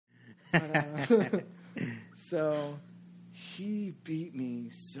But, so he beat me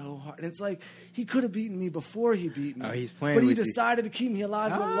so hard. And it's like, he could have beaten me before he beat me. Oh, he's playing but he with you. decided to keep me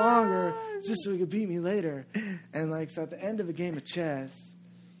alive a little longer just so he could beat me later. And like, so at the end of a game of chess,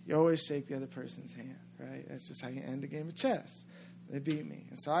 you always shake the other person's hand, right? That's just how you end a game of chess. They beat me.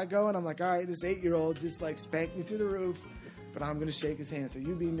 And so I go and I'm like, all right, this 8-year-old just like spanked me through the roof, but I'm going to shake his hand. So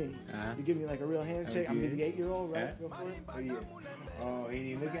you beat me. You give me like a real handshake. I'm going to be the 8-year-old, right? Go for it. Oh, yeah. Oh,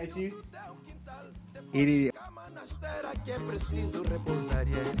 he didn't look at you? He didn't.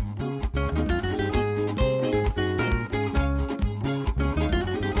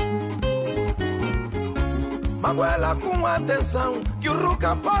 Magoela com atenção, que o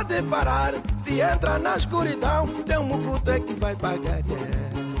Ruca pode parar. Se entra na escuridão, tem mucuta que vai pagar.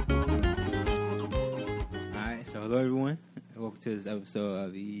 Alright, so hello everyone. Welcome to this episode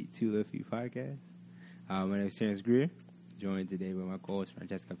of the Two Little Feet podcast. My name is Terrence Greer, joined today by my co-host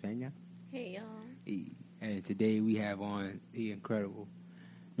Francesca Pena. Hey, y'all. And today we have on the incredible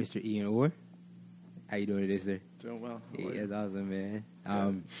Mr. Ian Orr. How you doing today, sir? Doing well. Yeah, that's awesome,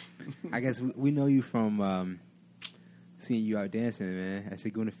 man. I guess we know you from seeing you out dancing, man. At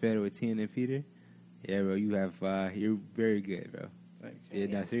Segunda Feira with Tina and Peter. Yeah, bro, you have you're very good, bro. Thank you.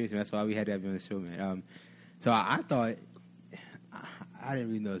 Yeah, no, seriously, that's why we had to have you on the show, man. So I thought I didn't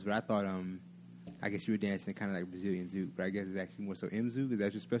really know this, but I thought I guess you were dancing kind of like Brazilian Zouk, but I guess it's actually more so M-Zouk. Is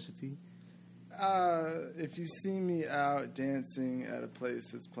that your specialty? If you see me out dancing at a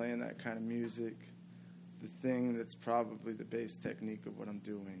place that's playing that kind of music, the thing that's probably the base technique of what I'm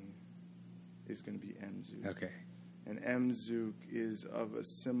doing is going to be M-Zouk. Okay. And M-Zouk is of a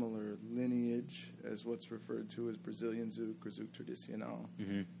similar lineage as what's referred to as Brazilian Zouk or Zouk Tradicional.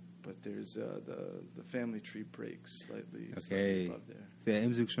 Mm-hmm. But there's the family tree breaks slightly above there. So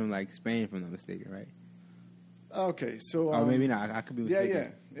M-Zouk's from like Spain, if I'm not mistaken, right? Okay, so or maybe not. I could be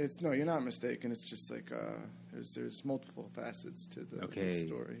mistaken. Yeah. No, you're not mistaken. It's just like there's multiple facets to the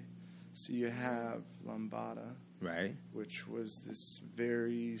story. So you have Lambada, right, which was this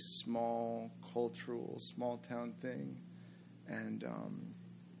very small cultural, small town thing, and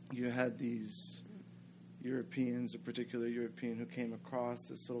you had these Europeans, a particular European who came across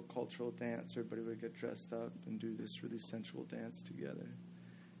this little cultural dance. Everybody would get dressed up and do this really sensual dance together,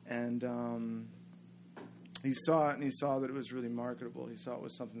 and he saw it and he saw that it was really marketable. He saw it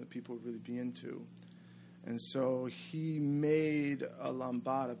was something that people would really be into. And so he made a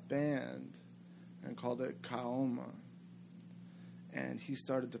Lambada band and called it Kaoma. And he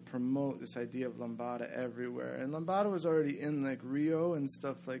started to promote this idea of Lambada everywhere. And Lambada was already in like Rio and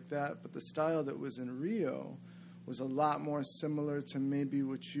stuff like that, but the style that was in Rio was a lot more similar to maybe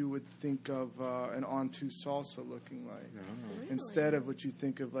what you would think of an Onto salsa looking like. Oh. Really? Instead of what you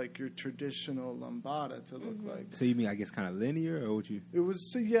think of like your traditional Lambada to look like. So you mean, I guess, kind of linear, or what you? It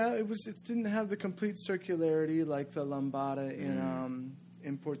was, it didn't have the complete circularity like the Lambada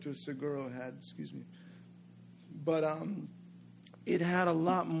in Porto Seguro had, but it had a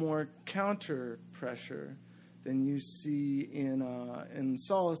lot more counter pressure than you see in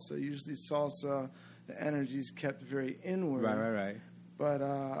salsa. Usually salsa, the energy's kept very inward. Right. But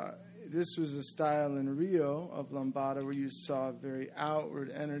this was a style in Rio of Lambada where you saw very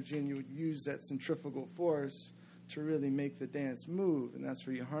outward energy, and you would use that centrifugal force to really make the dance move, and that's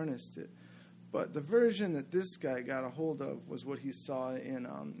where you harnessed it. But the version that this guy got a hold of was what he saw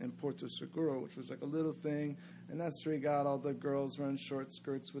in Porto Seguro, which was like a little thing, and that's where he got all the girls wearing short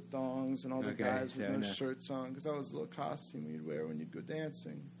skirts with dongs and all the guys with no shirts on, because that was a little costume you'd wear when you'd go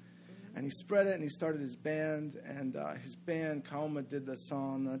dancing. And he spread it, and he started his band, and his band, Kaoma, did the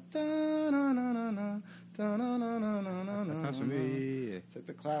song, da-na-na-na-na, da-na-na-na-na-na. That sounds familiar. It's like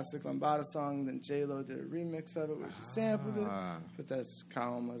the classic Lambada song, then J-Lo did a remix of it where she sampled it, but that's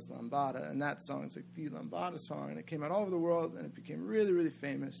Kaoma's Lambada, and that song is like the Lambada song, and it came out all over the world, and it became really, really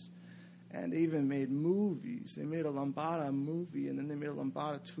famous, and they even made movies. They made a Lambada movie, and then they made a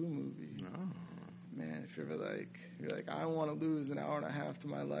Lambada 2 movie. Oh. Man, if you're like, I want to lose an hour and a half to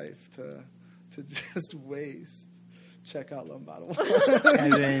my life to just waste. Check out Lambada 1.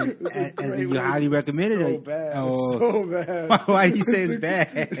 And then you highly recommend it. So bad. Oh. It's so bad. Why do you say it's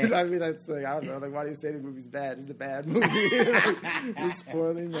bad? I mean, it's like, I don't know. Like, why do you say the movie's bad? It's a bad movie. It's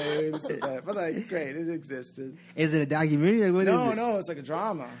poorly made. It's so bad. But, like, great. It existed. Is it a documentary? Like, what is it? No. It's like a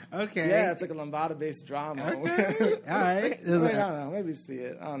drama. Okay. Yeah, it's like a Lambada-based drama. Okay. All right. I don't know. Maybe see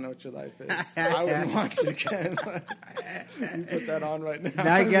it. I don't know what your life is. I wouldn't watch it again. You put that on right now.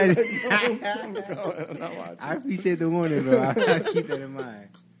 Now I got it. I'm not watching. I appreciate the warning, bro. I'll keep that in mind.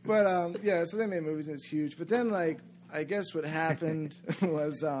 But, so they made movies, and it's huge. But then, like, I guess what happened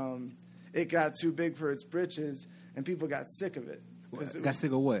was it got too big for its britches, and people got sick of it. Got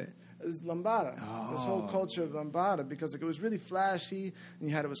sick of what? It was lambada. This whole culture of lambada, because like it was really flashy, and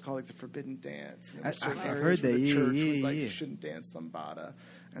you had it was called like the forbidden dance. And I've heard that. The church was like, you shouldn't dance lambada,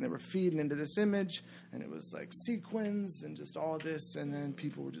 and they were feeding into this image, and it was like sequins and just all this, and then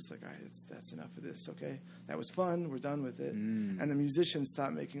people were just like, all right, that's enough of this. Okay, that was fun. We're done with it. And the musicians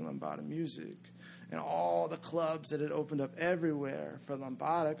stopped making lambada music, and all the clubs that had opened up everywhere for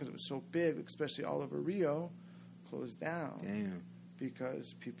lambada, because it was so big, especially all over Rio, closed down. Damn.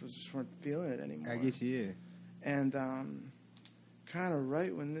 Because people just weren't feeling it anymore. I guess, yeah. And kind of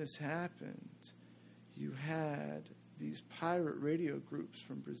right when this happened, you had these pirate radio groups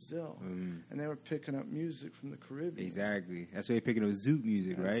from Brazil, and they were picking up music from the Caribbean. Exactly. That's why they're picking up Zouk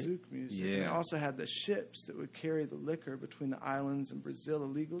music, right? Zouk music. Yeah. And they also had the ships that would carry the liquor between the islands and Brazil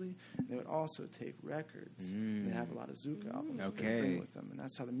illegally. And they would also take records. They have a lot of Zouk albums that they bring with them, and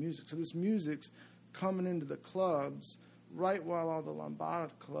that's how the music. So this music's coming into the clubs right while all the lambada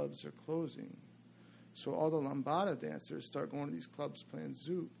clubs are closing. So all the lambada dancers start going to these clubs playing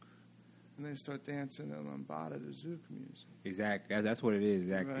Zouk, and they start dancing the lambada to Zouk music. Exactly. That's what it is.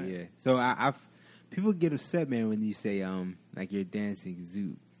 Exactly. Right. Yeah. So I've people get upset, man, when you say like you're dancing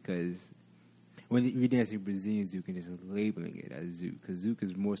Zouk, because when you're dancing Brazilian Zouk and just labeling it as Zouk, because Zouk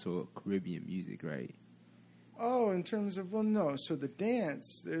is more so Caribbean music, right? Oh, in terms of, well, no. So the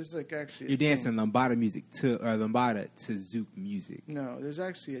dance, there's like actually you're dancing lambada music lambada to Zouk music. No, there's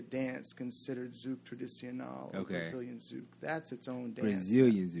actually a dance considered Zouk tradicional, or Brazilian Zouk. That's its own dance.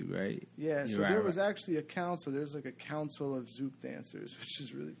 Brazilian Zouk, right? Yeah, so there was actually a council. There's like a council of Zouk dancers, which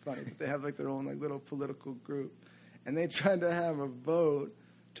is really funny. But they have like their own like little political group, and they tried to have a vote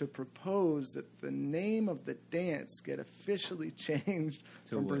to propose that the name of the dance get officially changed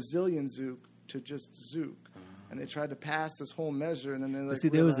from Brazilian Zouk to just Zouk. And they tried to pass this whole measure, and then they like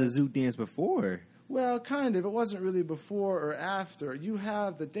there was a Zouk dance before. Well, kind of. It wasn't really before or after. You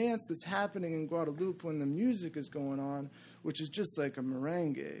have the dance that's happening in Guadeloupe when the music is going on, which is just like a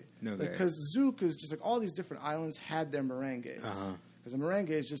merengue. Because Zouk is just like all these different islands had their merengues. Because a merengue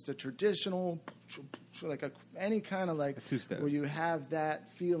is just a traditional, like any kind of like a two-step, where you have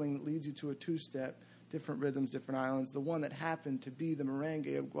that feeling that leads you to a two-step, different rhythms, different islands. The one that happened to be the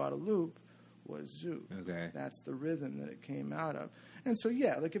merengue of Guadeloupe was Zouk. Okay. That's the rhythm that it came out of. And so,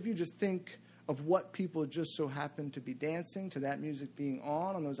 yeah, like if you just think of what people just so happen to be dancing to that music being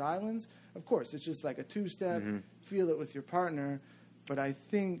on those islands, of course, it's just like a two-step, feel it with your partner. But I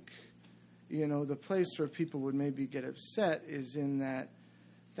think, you know, the place where people would maybe get upset is in that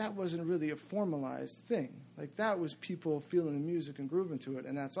wasn't really a formalized thing. Like, that was people feeling the music and grooving to it,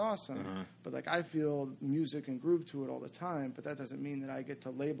 and that's awesome. But, like, I feel music and groove to it all the time, but that doesn't mean that I get to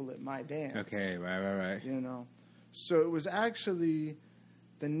label it my dance. Okay, right. You know? So it was actually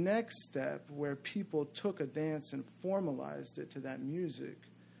the next step where people took a dance and formalized it to that music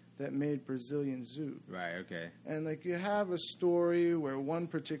that made Brazilian Zouk. Right, okay. And, like, you have a story where one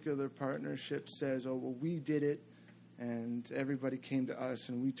particular partnership says, oh, well, we did it, and everybody came to us,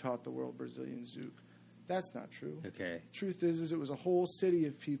 and we taught the world Brazilian Zouk. That's not true. Okay. Truth is it was a whole city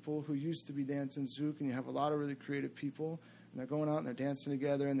of people who used to be dancing Zouk, and you have a lot of really creative people, and they're going out and they're dancing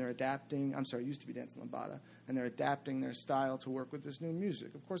together, and they're adapting. Used to be dancing lambada, and they're adapting their style to work with this new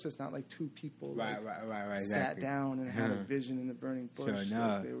music. Of course, it's not like two people right, sat down and had a vision in the burning bush. Sure,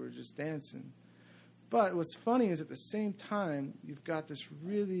 like they were just dancing. But what's funny is at the same time, you've got this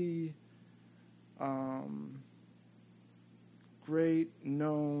really great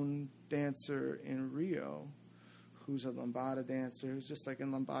known dancer in Rio who's a lambada dancer, who's just like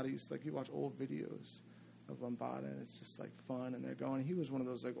in lambada. You watch old videos of lambada, and it's just like fun, and they're going. He was one of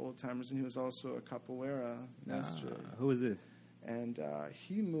those like old timers, and he was also a capoeira master. Who was this? And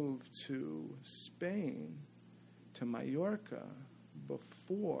he moved to Spain, to Mallorca,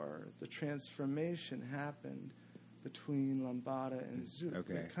 before the transformation happened between lambada and Zouk.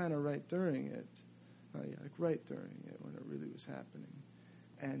 Okay. Like, kind of right during it. Right during it when it really was happening.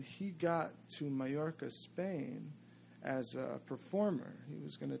 And he got to Mallorca, Spain, as a performer. He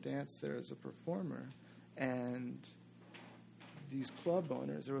was going to dance there as a performer. And these club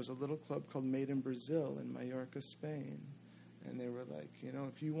owners, there was a little club called Made in Brazil in Mallorca, Spain. And they were like, you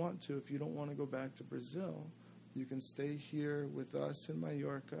know, if you don't want to go back to Brazil, you can stay here with us in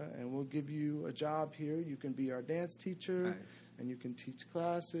Mallorca, and we'll give you a job here. You can be our dance teacher, nice. And you can teach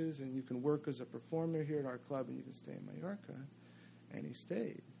classes, and you can work as a performer here at our club, and you can stay in Mallorca. And he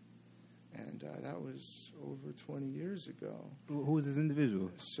stayed. And that was over 20 years ago. Who was this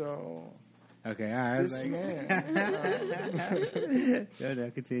individual? So... Okay, all right. This man...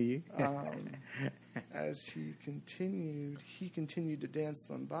 no, continue. As he continued to dance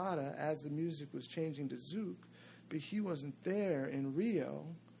lambada as the music was changing to Zouk, but he wasn't there in Rio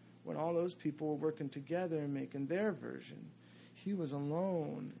when all those people were working together and making their version. He was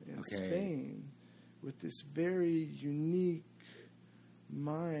alone in Spain with this very unique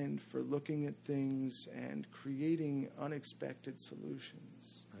mind for looking at things and creating unexpected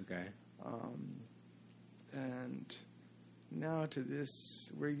solutions. Okay. And now to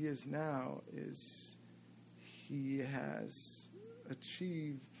this, where he is now, is he has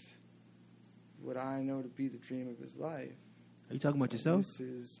achieved what I know to be the dream of his life. Are you talking about yourself? This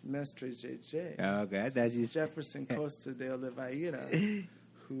is Mestre JJ. Oh, okay, This is Jefferson Costa de Oliveira,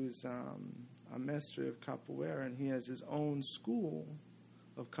 who's a mestre of capoeira, and he has his own school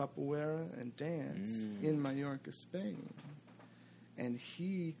of capoeira and dance in Mallorca, Spain. And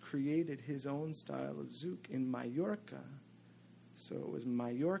he created his own style of zouk in Mallorca. So it was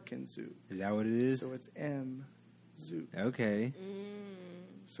Mallorcan zouk. Is that what it is? So it's M-Zouk. Okay.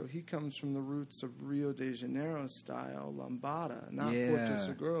 So he comes from the roots of Rio de Janeiro style lambada, not Yeah. Porto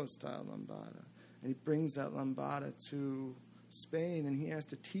Seguro style lambada. And he brings that lambada to Spain, and he has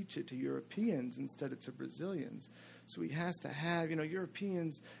to teach it to Europeans instead of to Brazilians. So he has to have,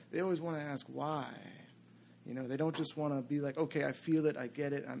 Europeans, they always want to ask why. They don't just want to be like, okay, I feel it, I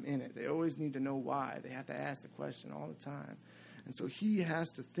get it, I'm in it. They always need to know why. They have to ask the question all the time. And so he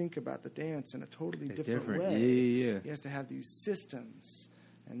has to think about the dance in a totally different way. Yeah. He has to have these systems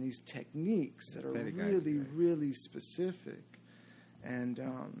and these techniques that are Pedagogy, right. really specific. And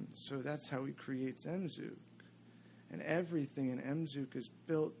so that's how he creates M-Zouk. And everything in M-Zouk is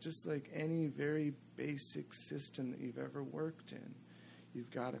built just like any very basic system that you've ever worked in. You've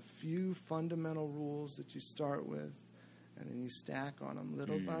got a few fundamental rules that you start with, and then you stack on them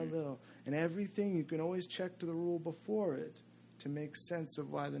little by little. And everything, you can always check to the rule before it to make sense of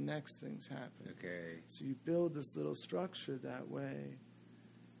why the next thing's happening. Okay. So you build this little structure that way.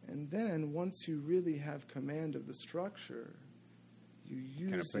 And then once you really have command of the structure, you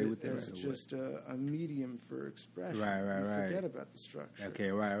use it as just a medium for expression. Right. Forget about the structure.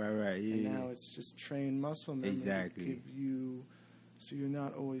 Okay, right. Yeah. And now it's just trained muscle memory. Exactly. To give you, so you're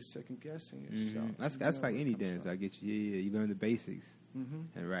not always second guessing yourself. That's like any dance. I get you. Yeah. You learn the basics.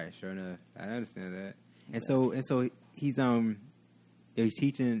 Mm-hmm. And right, sure enough, I understand that. Exactly. And so he's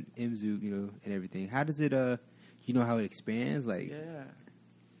teaching M-Zouk, and everything. How does it how it expands? Like, yeah.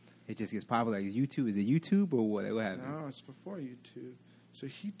 It just gets popular. Like YouTube? Is it YouTube or what? What happened? No, it's before YouTube. So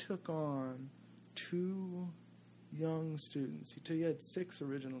he took on 2 young students. He had 6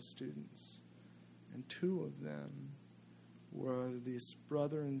 original students, and 2 of them were this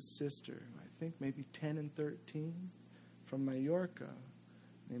brother and sister, I think maybe 10 and 13, from Mallorca,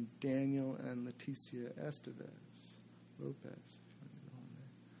 named Daniel and Leticia Lopez.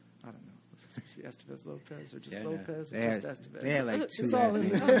 I don't know. Estevez Lopez or just Lopez or just Estevez. They had like 2 It's all in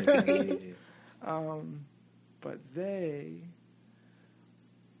there. But they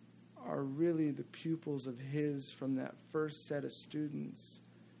are really the pupils of his from that first set of students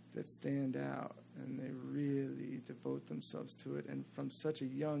that stand out, and they really devote themselves to it. And from such a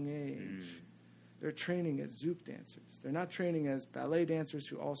young age, they're training as Zouk dancers. They're not training as ballet dancers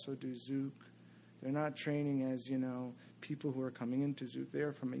who also do Zouk. They're not training as, people who are coming into Zouk.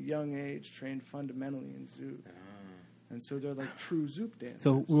 They're from a young age trained fundamentally in Zouk. And so they're like true Zouk dancers.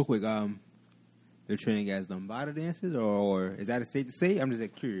 So real quick, they're training as lambada dancers, or is that safe to say? I'm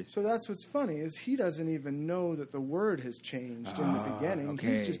just curious. So that's what's funny is he doesn't even know that the word has changed in the beginning.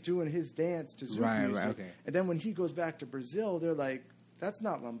 Okay. He's just doing his dance to Zouk music. Right, okay. And then when he goes back to Brazil, they're like, that's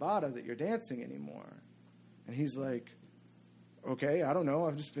not lambada that you're dancing anymore. And he's like, okay, I don't know,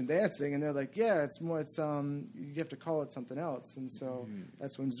 I've just been dancing. And they're like, yeah, you have to call it something else. And so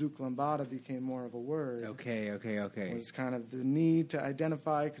that's when Zouk Lambada became more of a word. Okay. It was kind of the need to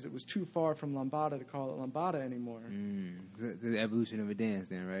identify, because it was too far from Lambada to call it Lambada anymore. The evolution of a dance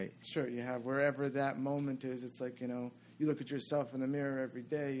then, right? Sure, you have wherever that moment is, it's like, you look at yourself in the mirror every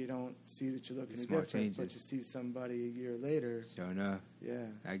day, you don't see that you look any different, changes. but you see somebody a year later. Sure enough. Yeah.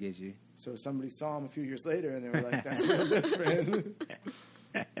 I get you. So somebody saw him a few years later, and they were like, that's real different.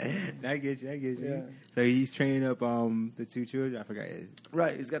 I get you. Yeah. So he's training up the 2 children? I forgot.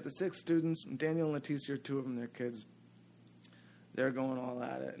 Right. He's got the 6 students. Daniel and Leticia are 2 of them. They're kids. They're going all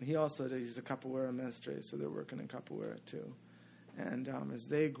at it. And he's a capoeira mestre, so they're working in capoeira too. And as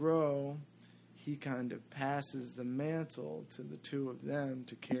they grow, he kind of passes the mantle to the 2 of them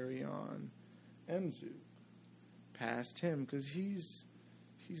to carry on M-Zouk past him, because he's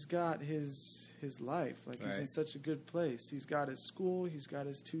got his life. Like, he's in such a good place. He's got his school. He's got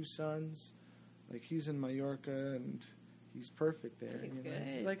his 2 sons. Like, he's in Mallorca, and he's perfect there.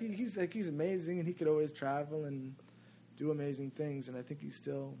 He's amazing, and he could always travel and do amazing things. And I think he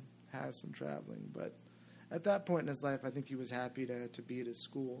still has some traveling. But at that point in his life, I think he was happy to be at his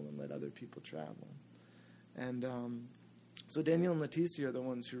school and let other people travel. And so Daniel and Leticia are the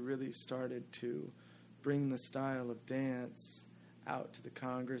ones who really started to bring the style of dance out to the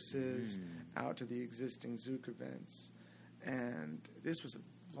congresses, out to the existing Zouk events. And this was a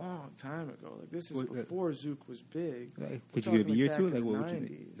long time ago. Like, this is before Zouk was big. Could you give a year to it? Like, what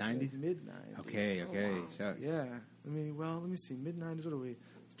 90s? 90s? Like mid-90s. Okay. Shucks. Yeah. Let me see. Mid-90s, what are we?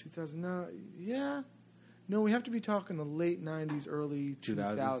 It's 2000 now. Yeah. No, we have to be talking the late 90s, early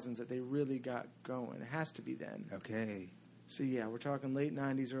 2000s that they really got going. It has to be then. Okay. So, yeah, we're talking late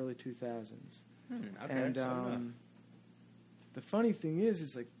 90s, early 2000s. Okay. And the funny thing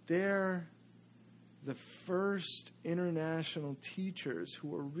is like they're the first international teachers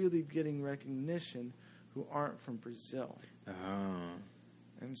who are really getting recognition who aren't from Brazil.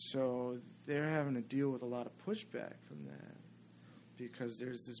 And so they're having to deal with a lot of pushback from that because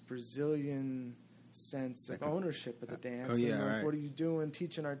there's this Brazilian sense of ownership of the dance. Right. What are you doing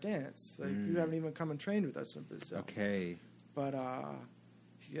teaching our dance? Like, you haven't even come and trained with us in Brazil. Okay. But,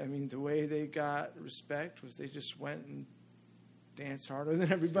 the way they got respect was they just went and danced harder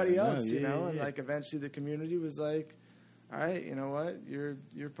than everybody else, you know? And, like, eventually the community was like, all right, you know what? You're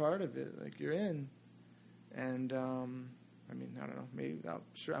part of it. Like, you're in. And, I don't know. Maybe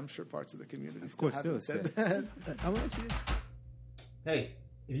I'm sure parts of the community haven't said that. I want you. Hey,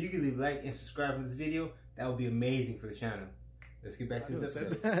 if you could leave a like and subscribe to this video, that would be amazing for the channel. Let's get back to this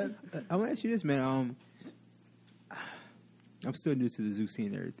episode. I want to ask you this, man. I'm still new to the Zouk scene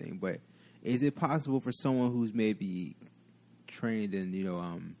and everything, but is it possible for someone who's maybe trained in,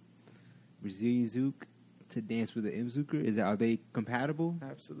 Brazilian Zouk to dance with an M-Zouker? Are they compatible?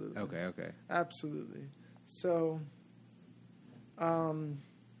 Absolutely. Okay. Absolutely. So, Caio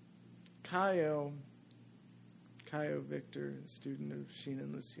Victor, student of Sheena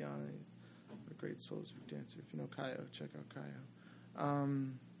and Luciana, a great soul Zouk dancer. If you know Caio, check out Caio.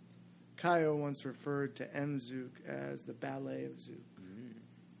 Caio once referred to M-Zouk as the ballet of Zouk.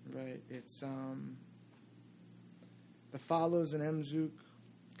 Right? It's the follows in M-Zouk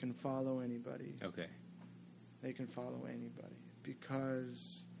can follow anybody. Okay. They can follow anybody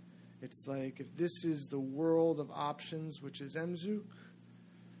because it's like if this is the world of options, which is M-Zouk,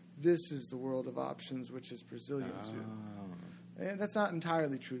 this is the world of options, which is Brazilian Zouk. And that's not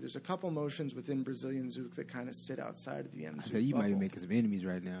entirely true. There's a couple motions within Brazilian Zouk that kind of sit outside of the M-Zouk. So you bubble. Might be making some enemies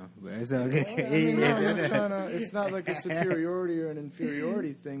right now, but it's okay. It's not like a superiority or an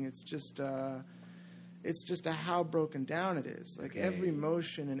inferiority thing. It's just a how broken down it is. Like every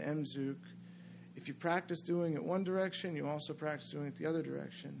motion in M-Zouk, if you practice doing it one direction, you also practice doing it the other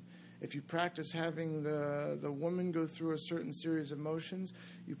direction. If you practice having the woman go through a certain series of motions,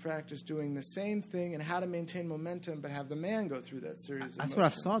 you practice doing the same thing and how to maintain momentum, but have the man go through that series of motions. That's what I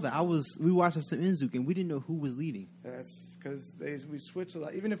saw. We watched some M-Zouk and we didn't know who was leading. That's because we switch a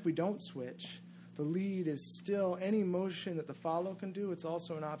lot. Even if we don't switch, the lead is still any motion that the follow can do. It's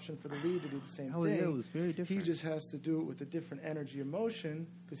also an option for the lead to do the same thing. Yeah, it was very different. He just has to do it with a different energy of motion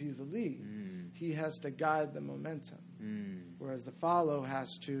because he's the lead. He has to guide the momentum. Whereas the follow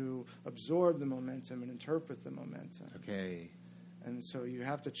has to absorb the momentum and interpret the momentum. Okay. And so you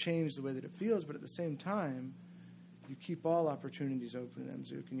have to change the way that it feels, but at the same time, you keep all opportunities open in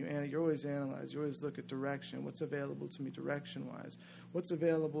M-Zouk, and you always analyze. You always look at direction. What's available to me direction-wise? What's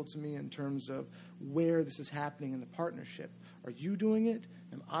available to me in terms of where this is happening in the partnership? Are you doing it?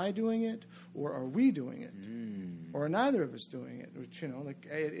 Am I doing it? Or are we doing it? Or are neither of us doing it? Which,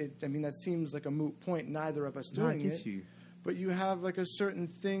 that seems like a moot point, neither of us doing it. But you have like a certain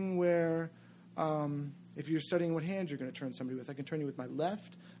thing where if you're studying what hand you're going to turn somebody with, I can turn you with my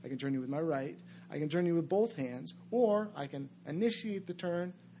left, I can turn you with my right, I can turn you with both hands, or I can initiate the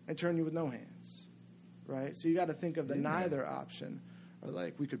turn and turn you with no hands, right? So you got to think of the neither option, or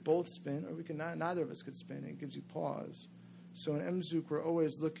like we could both spin, or we can neither of us could spin. It gives you pause. So in M-Zouk, we're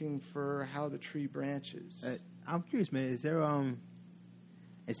always looking for how the tree branches. I'm curious, man. Is there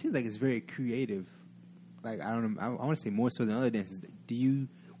It seems like it's very creative. Like I don't know. I want to say more so than other dances.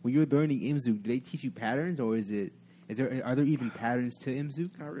 When you're learning M-Zouk, do they teach you patterns, or are there even patterns to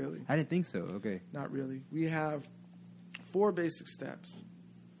M-Zouk? Not really. I didn't think so. Okay. Not really. We have 4 basic steps.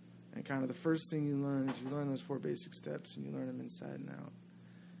 And kind of the first thing you learn is you learn those 4 basic steps, and you learn them inside and out.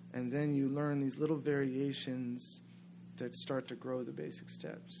 And then you learn these little variations that start to grow the basic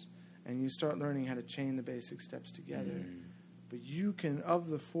steps. And you start learning how to chain the basic steps together. But you can, of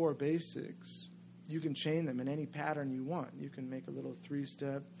the 4 basics, you can chain them in any pattern you want. You can make a little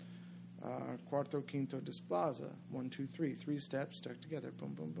 3-step cuarto, quinto, desplaza. 1, 2, 3. 3 steps stuck together.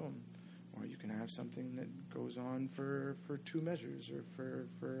 Boom, boom, boom. Or you can have something that goes on for 2 measures, or for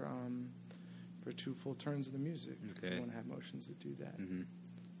for 2 full turns of the music. Okay. You want to have motions that do that. Mm-hmm.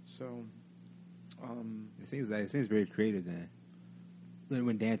 So, it seems very creative then.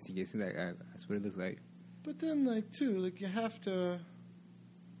 When dancing, it seems like that's what it looks like. but then like too, like you have to.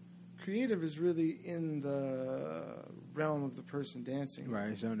 Creative is really in the realm of the person dancing.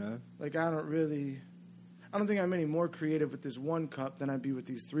 Right, sure enough. Like I don't think I'm any more creative with this 1 cup than I'd be with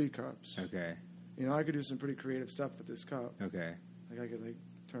these 3 cups. Okay. You know, I could do some pretty creative stuff with this cup. Okay. Like I could like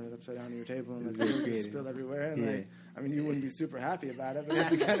turn it upside down on your table and It's let very it creative. spill everywhere. And Yeah. like, I mean, you wouldn't be super happy about it, but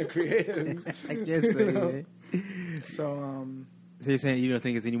it'd be kind of creative. I guess so. You know? Yeah. So, So you're saying you don't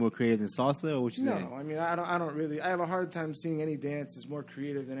think it's any more creative than salsa, or what you no, saying? I mean, I don't really. I have a hard time seeing any dance as more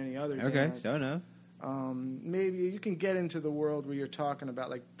creative than any other Okay, dance. sure enough. Maybe you can get into the world where you're talking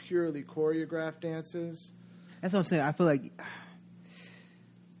about like purely choreographed dances. That's what I'm saying. I feel like.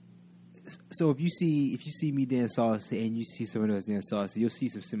 So if you see me dance salsa and you see someone else dance salsa, you'll see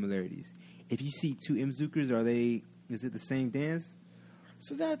some similarities. If you see 2 M-Zoukers, is it the same dance?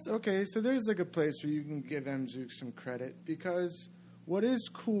 So that's okay. So there's like a place where you can give M-Zouk some credit, because what is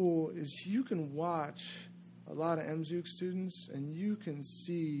cool is you can watch a lot of M-Zouk students and you can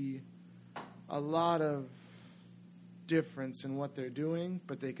see a lot of difference in what they're doing,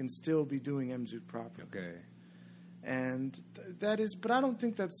 but they can still be doing M-Zouk properly. Okay. And that is, but I don't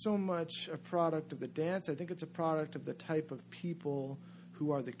think that's so much a product of the dance. I think it's a product of the type of people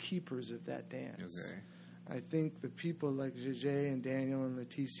who are the keepers of that dance. Okay. I think the people like Gégé and Daniel and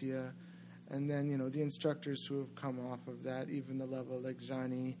Leticia, and then, you know, the instructors who have come off of that, even the level like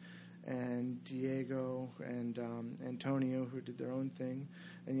Gianni and Diego and Antonio, who did their own thing.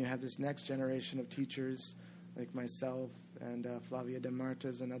 And you have this next generation of teachers like myself, and Flavia De Marta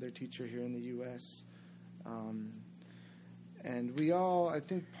is another teacher here in the U.S., and we all, I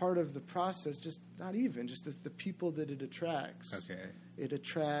think part of the process, just the people that it attracts. Okay. It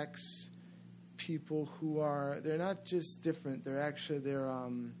attracts people who they're not just different, they're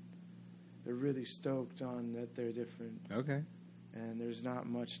really stoked on that they're different. Okay. And there's not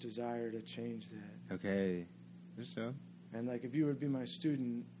much desire to change that. Okay. For sure. And like if you would be my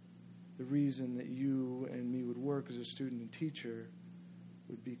student, the reason that you and me would work as a student and teacher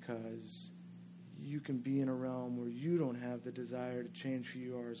would be because you can be in a realm where you don't have the desire to change who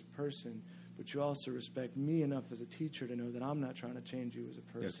you are as a person, but you also respect me enough as a teacher to know that I'm not trying to change you as a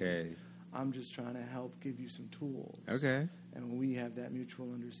person. Okay. I'm just trying to help give you some tools. Okay. And when we have that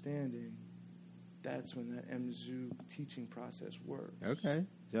mutual understanding, that's when that M-Zouk teaching process works. Okay.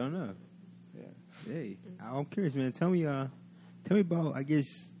 Sure enough. Yeah. Hey, I'm curious, man. Tell me about, I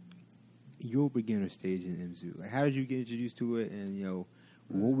guess, your beginner stage in M-Zouk. Like, how did you get introduced to it, and you know,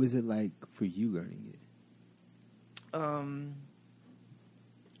 what was it like for you learning it?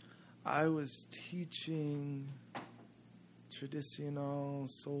 I was teaching traditional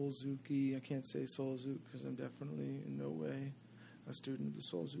Soul-Zouki. I can't say Soul-Zouk because I'm definitely in no way a student of the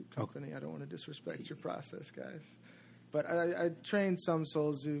Soul-Zouk company. I don't want to disrespect your process, guys. But I trained some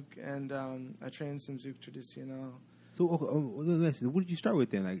Soul-Zouk, and I trained some Zouk Traditional. So, listen, what did you start with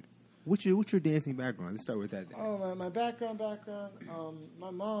then? Like, what's your dancing background? Let's start with that then. Oh, my background.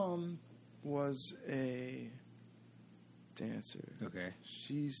 My mom was a dancer. Okay.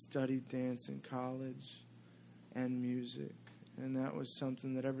 She studied dance in college and music, and that was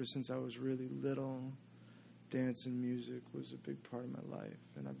something that ever since I was really little, dance and music was a big part of my life,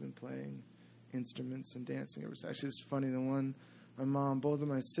 and I've been playing instruments and dancing ever since. Actually, it's funny, both of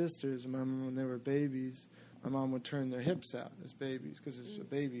my sisters, when they were babies, my mom would turn their hips out as babies, because as a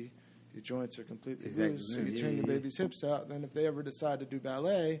baby, your joints are completely loose, so you turn your baby's hips out, and then if they ever decide to do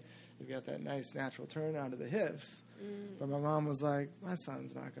ballet, they've got that nice natural turn out of the hips. But my mom was like, my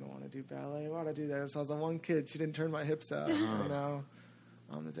son's not going to want to do ballet. Why'd I do that? So I was like, one kid, she didn't turn my hips out. And now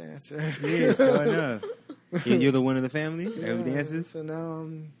I'm the dancer. Yeah, sure enough. You're the one in the family that dances? So now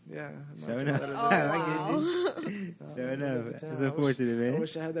Sure enough. Oh, wow. Sure enough. It's unfortunate, man. I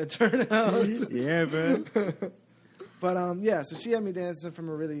wish I had that turnout. Yeah, bro. But, so she had me dancing from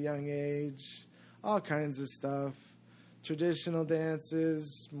a really young age, all kinds of stuff. Traditional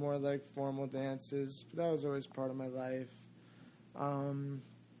dances, more like formal dances. But that was always part of my life. Kind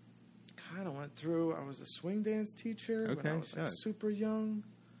of went through, I was a swing dance teacher when I was like super young.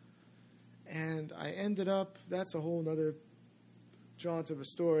 And I ended up, that's a whole other jaunt of a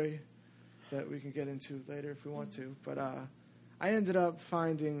story that we can get into later if we want to. But I ended up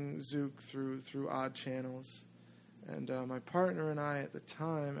finding Zouk through odd channels. And my partner and I at the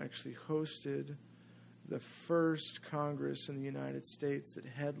time actually hosted the first Congress in the United States that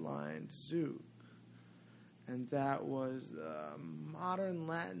headlined Zouk. And that was the Modern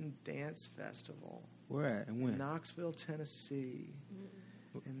Latin Dance Festival. Where at and when? Knoxville, Tennessee.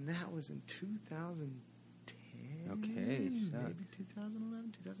 And that was in 2010. Okay, shucks. Maybe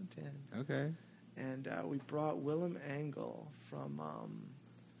 2011, 2010. Okay. And we brought Willem Engel from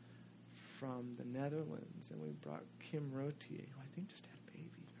the Netherlands, and we brought Kim Rotier, who I think just had a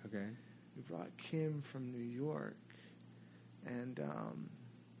baby. Okay. We brought Kim from New York, and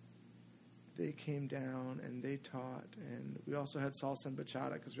they came down and they taught. And we also had salsa and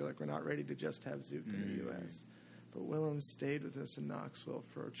bachata because we're not ready to just have Zouk in the U.S. But Willem stayed with us in Knoxville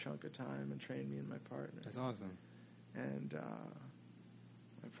for a chunk of time and trained me and my partner. That's awesome. And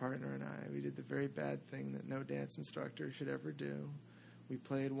my partner and I, we did the very bad thing that no dance instructor should ever do. We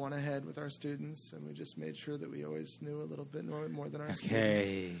played one ahead with our students, and we just made sure that we always knew a little bit more than our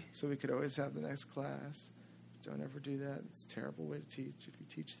students, so we could always have the next class. Don't ever do that. It's a terrible way to teach. If you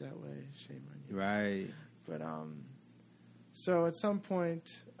teach that way, shame on you. Right. But so at some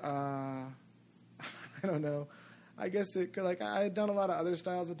point, I don't know. I guess I had done a lot of other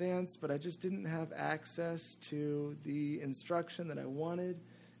styles of dance, but I just didn't have access to the instruction that I wanted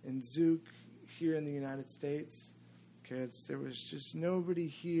in Zouk here in the United States. Because there was just nobody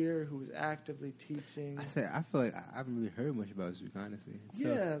here who was actively teaching. I feel like I haven't really heard much about Zouk, honestly.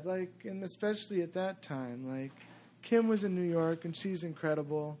 Yeah, and especially at that time, Kim was in New York, and she's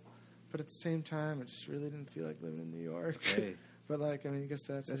incredible, but at the same time, I just really didn't feel like living in New York. Hey. But I guess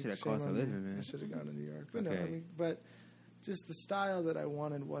that should have cost a living, man. I should have gone to New York. But okay. But just the style that I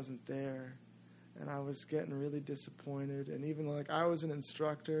wanted wasn't there, and I was getting really disappointed. And even though I was an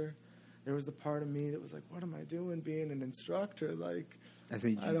instructor, there was the part of me that was like, what am I doing being an instructor? I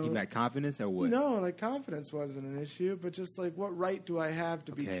think you lack confidence or what? No, confidence wasn't an issue, but just what right do I have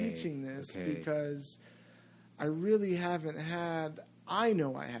to be teaching this? Okay. Because I really I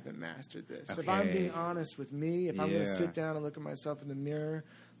know I haven't mastered this. Okay. If I'm being honest with me, if I'm going to sit down and look at myself in the mirror,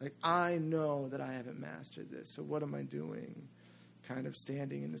 I know that I haven't mastered this. So what am I doing? Kind of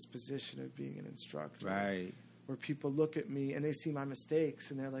standing in this position of being an instructor. Right. Where people look at me and they see my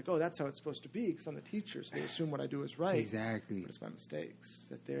mistakes and they're like, oh, that's how it's supposed to be because I'm the teacher, so they assume what I do is right. Exactly. But it's my mistakes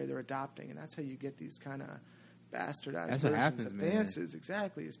that they're adopting, and that's how you get these kind of bastardized that's versions of dances.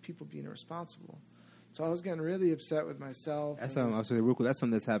 Exactly, is people being irresponsible. So I was getting really upset with myself. That's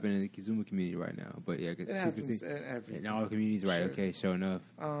something that's happening in the Kizuma community right now. But yeah, it happens in everything. In all communities, right? Sure. Okay, sure enough.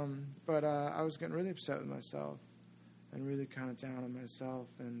 But I was getting really upset with myself and really kind of down on myself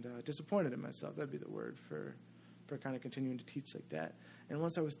and disappointed in myself. That'd be the word for kind of continuing to teach like that. And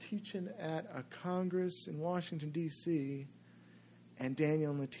once I was teaching at a Congress in Washington, D.C., and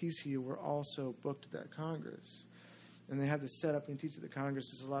Daniel and Leticia were also booked at that Congress. And they have this setup when you teach at the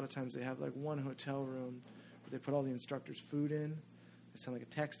Congresses. A lot of times they have one hotel room where they put all the instructors' food in. They send a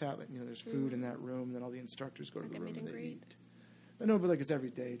text out that, there's food in that room, and then all the instructors go to the room and they eat. No, but it's every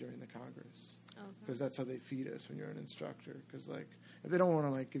day during the Congress. Because that's how they feed us when you're an instructor. Because if they don't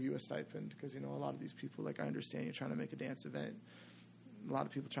want to give you a stipend, because a lot of these people, I understand you're trying to make a dance event. A lot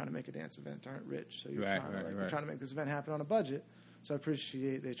of people trying to make a dance event aren't rich, so you're trying to make this event happen on a budget. So I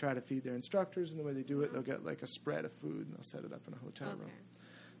appreciate they try to feed their instructors, and the way they do it, they'll get a spread of food and they'll set it up in a hotel room.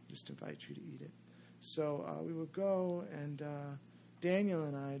 Just invite you to eat it. So we would go, and Daniel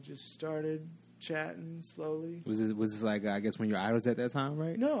and I just started chatting slowly. Was this I guess when your idols at that time,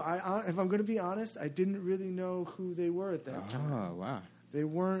 right? No, if I'm going to be honest, I didn't really know who they were at that time. Oh, wow. They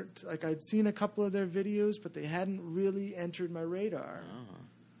weren't, I'd seen a couple of their videos, but they hadn't really entered my radar. Oh.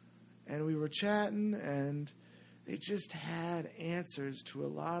 And we were chatting, and they just had answers to a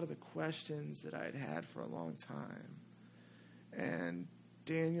lot of the questions that I'd had for a long time. And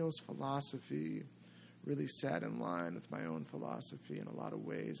Daniel's philosophy really sat in line with my own philosophy in a lot of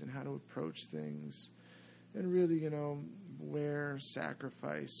ways and how to approach things. And really, where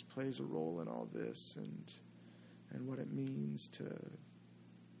sacrifice plays a role in all this and what it means to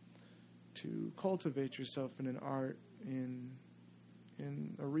cultivate yourself in an art in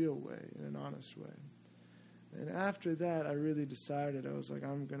a real way, in an honest way. And after that, I really decided, I was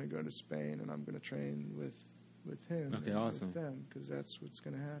I'm going to go to Spain and I'm going to train with him and awesome. with them, because that's what's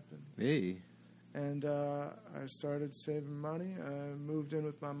going to happen. Hey. And I started saving money. I moved in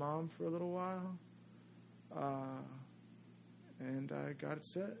with my mom for a little while. And I got it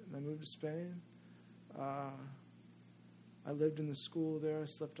set, and I moved to Spain. I lived in the school there. I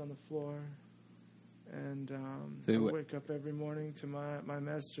slept on the floor. And I wake up every morning to my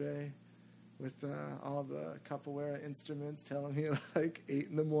mestre with all the capoeira instruments telling me 8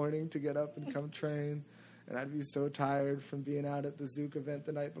 in the morning to get up and come train. And I'd be so tired from being out at the Zouk event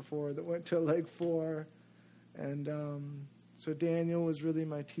the night before that went till 4. And so Daniel was really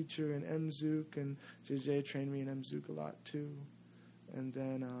my teacher in M-Zouk, and JJ trained me in M-Zouk a lot too. And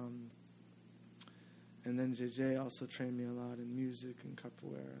then And then JJ also trained me a lot in music and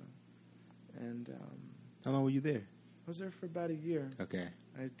capoeira. And How long were you there? I was there for about a year. Okay.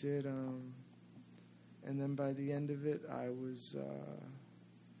 I did, and then by the end of it, I was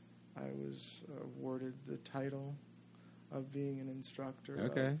awarded the title of being an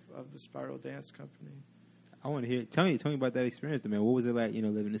instructor of the Spiral Dance Company. I want to hear. Tell me about that experience, man. What was it like,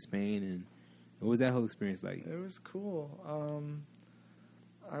 living in Spain, and what was that whole experience like? It was cool.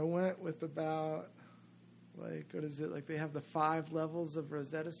 I went with about, they have the 5 levels of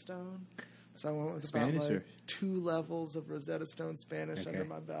Rosetta Stone. So I went with Spanish about 2 levels of Rosetta Stone Spanish under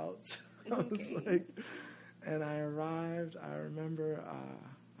my belt. And I arrived. I remember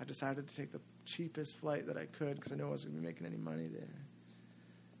I decided to take the cheapest flight that I could because I knew I wasn't going to be making any money there.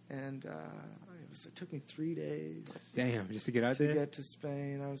 And it took me 3 days. Damn, just to get out there? To get to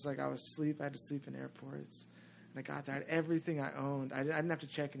Spain. I had to sleep in airports. And I got there. I had everything I owned. I didn't have to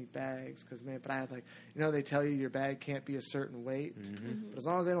check any bags but I had they tell you your bag can't be a certain weight. But as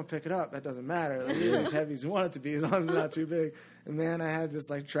long as they don't pick it up, that doesn't matter. It's as heavy as you want it to be, as long as it's not too big. And man, I had this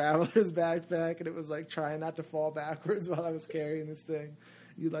traveler's backpack, and it was trying not to fall backwards while I was carrying this thing.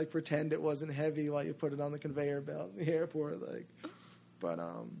 You pretend it wasn't heavy while you put it on the conveyor belt in the airport. But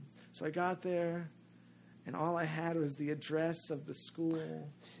so I got there, and all I had was the address of the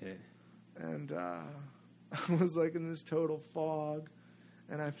school. Shit. And I was in this total fog,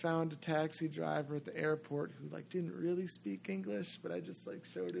 and I found a taxi driver at the airport who didn't really speak English, but I just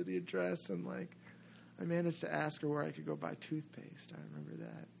showed her the address, and I managed to ask her where I could go buy toothpaste. I remember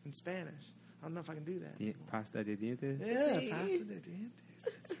that in Spanish. I don't know if I can do that. Pasta de dientes? Yeah, pasta de dientes.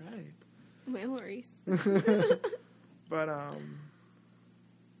 That's right. Memories. But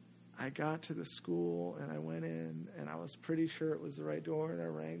I got to the school, and I went in, and I was pretty sure it was the right door, and I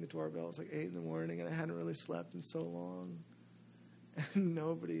rang the doorbell. It was 8 in the morning, and I hadn't really slept in so long. And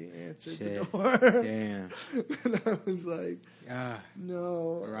nobody answered the door. Damn. And I was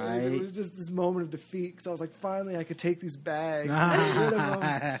no. Right. It was just this moment of defeat, because I was finally I could take these bags and get rid of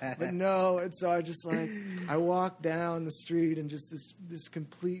them. But no. And so I just I walked down the street and just this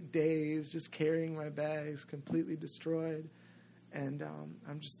complete daze, just carrying my bags, completely destroyed. And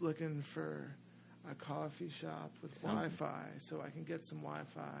I'm just looking for a coffee shop with Wi-Fi so I can get some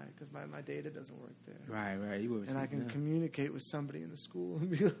Wi-Fi because my data doesn't work there. Right. And I can communicate with somebody in the school and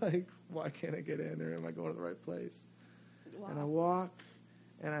be why can't I get in, or am I going to the right place? Wow. And I walk,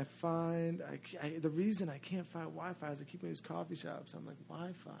 and I find the reason I can't find Wi-Fi is I keep going to these coffee shops. I'm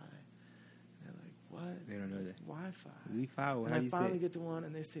Wi-Fi. And they're what? They don't know that. Wi-Fi. Wi-Fi? And I finally get to one,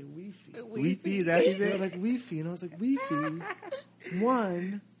 and they say Wi-Fi. Wi-Fi? Is that what you said? They're Wi-Fi. And I was Wi-Fi.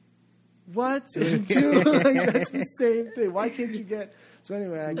 1. What? 2? That's the same thing. Why can't you get... So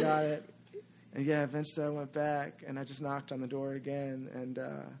anyway, I got it. And eventually I went back, and I just knocked on the door again, and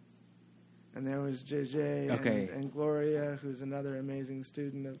there was JJ and Gloria, who's another amazing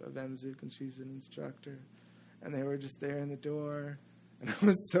student of M-Zouk, and she's an instructor. And they were just there in the door. And I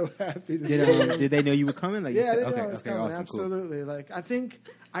was so happy to see them. Did they know you were coming? They knew I was coming. Awesome, absolutely. Cool.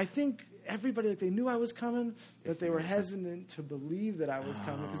 I think everybody, they knew I was coming, but they were hesitant to believe that I was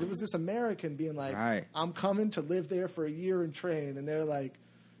coming because it was this American being I'm coming to live there for a year and train, and they're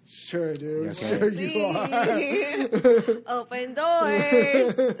sure, dude, sure you are. Open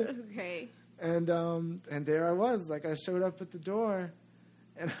doors. Okay. And there I was, I showed up at the door,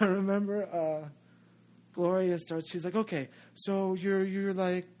 and I remember. Gloria starts, she's okay, so you're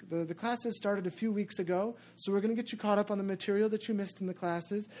the classes started a few weeks ago, so we're going to get you caught up on the material that you missed in the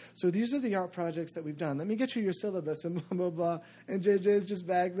classes. So these are the art projects that we've done. Let me get you your syllabus, and blah, blah, blah. And JJ's just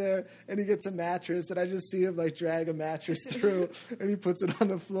back there, and he gets a mattress, and I just see him drag a mattress through, and he puts it on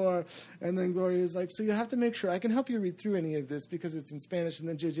the floor. And then Gloria's so you have to make sure, I can help you read through any of this because it's in Spanish. And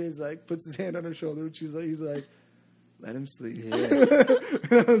then JJ's puts his hand on her shoulder, and he's let him sleep. Yeah.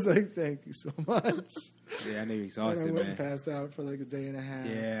 And I was thank you so much. Yeah, I know you're exhausted, and I went man. And passed out for a day and a half.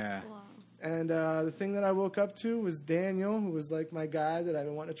 Yeah. Wow. And the thing that I woke up to was Daniel, who was my guy that I've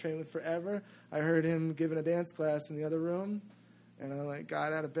been wanting to train with forever. I heard him giving a dance class in the other room, and I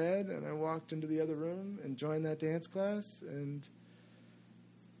got out of bed and I walked into the other room and joined that dance class and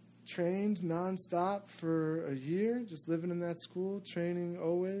trained nonstop for a year, just living in that school, training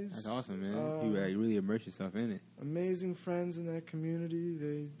always. That's awesome, man. You really immerse yourself in it. Amazing friends in that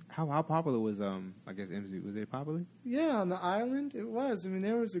community. How popular was M-Zouk? Was it popular? Yeah, on the island it was.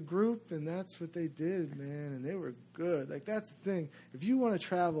 There was a group, and that's what they did, man, and they were good. That's the thing. If you want to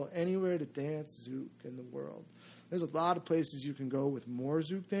travel anywhere to dance Zouk in the world, there's a lot of places you can go with more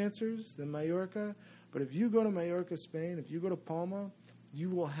Zouk dancers than Mallorca. But if you go to Mallorca, Spain, if you go to Palma, you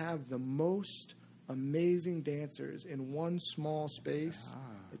will have the most amazing dancers in one small space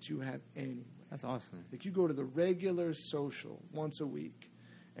that you have anywhere. That's awesome. Like, you go to the regular social once a week,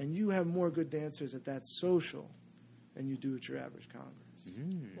 and you have more good dancers at that social than you do at your average Congress.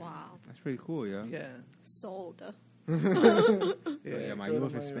 Wow. That's pretty cool, yo. Yeah. Sold. Yeah, my go to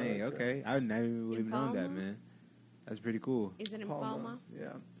youth in Spain. Mallorca. Okay. I never would have In known that, Palma? man. That's pretty cool. Is it in Palma. Palma?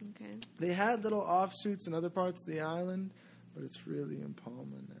 Yeah. Okay. They had little offshoots in other parts of the island, but it's really in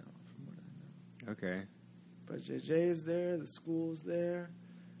Palma now, from what I know. Okay. But JJ is there. The school's there.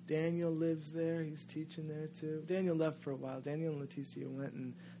 Daniel lives there. He's teaching there, too. Daniel left for a while. Daniel and Leticia went,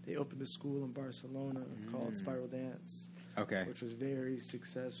 and they opened a school in Barcelona called Spiral Dance, Okay. which was very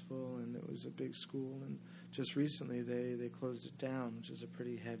successful, and it was a big school. And just recently, they closed it down, which is a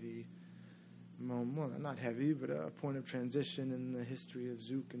pretty heavy moment. Well, not heavy, but a point of transition in the history of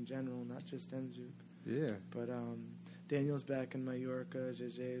Zouk in general, not just M-Zouk. Yeah. But Daniel's back in Mallorca,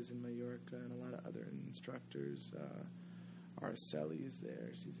 JJ is in Mallorca, and a lot of other instructors. Araceli is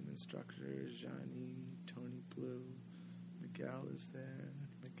there. She's an instructor. Johnny, Tony Blue, Miguel is there.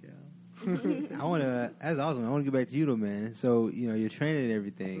 Miguel. I want to. That's awesome. I want to get back to you, though, man. So you're training and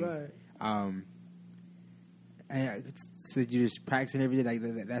everything. Right. And so you're just practicing every day.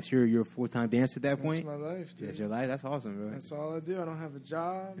 Like that's your full-time dance at that point. That's my life, dude. That's your life. That's awesome, bro. That's all I do. I don't have a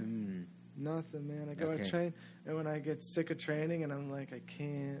job. Nothing, man. I go, I train, and when I get sick of training, and I'm like, I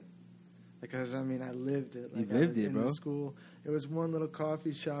can't. Because, I mean, I lived it. Like, you lived it, in bro. The school. There was one little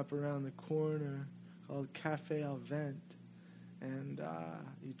coffee shop around the corner called Cafe Al Vent. And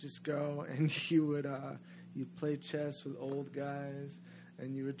you just go and you'd play chess with old guys.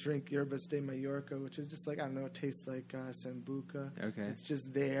 And you would drink Yerba de Mallorca, which is just like, I don't know, it tastes like Sambuca. Okay. It's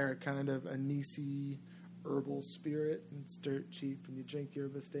just there, kind of a Nisi herbal spirit. And it's dirt cheap. And you drink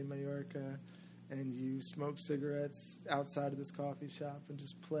Yerba de Mallorca. And you smoke cigarettes outside of this coffee shop and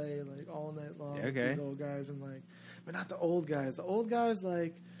just play like all night long with these old guys. And like, but not the old guys. The old guys,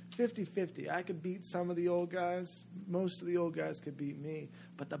 like 50-50. I could beat some of the old guys. Most of the old guys could beat me.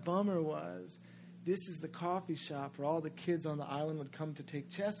 But the bummer was, this is the coffee shop where all the kids on the island would come to take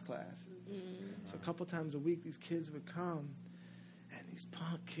chess classes. So a couple times a week, these kids would come, and these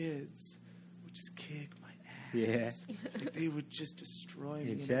punk kids would just kick my ass. Yeah. Like, they would just destroy me. In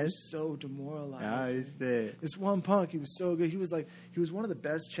And chess? it was so demoralizing. Ah, you said. This one punk, he was so good. He was one of the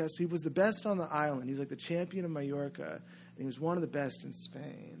best chess people. He was the best on the island. He was like the champion of Mallorca, and he was one of the best in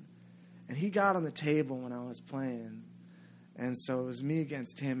Spain. And he got on the table when I was playing. And so it was me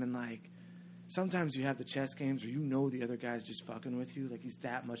against him. And like, sometimes you have the chess games where you know the other guy's just fucking with you. Like, he's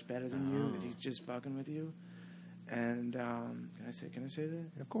that much better than you that he's just fucking with you. And can I say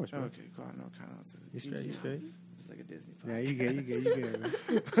that? Of course, bro. Okay, cool. I know, kind of. You straight. It's like a Disney. Yeah, you good,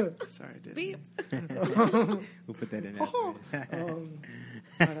 bro. Sorry, Disney. Beep. We'll put that in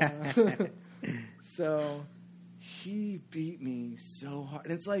there. So he beat me so hard.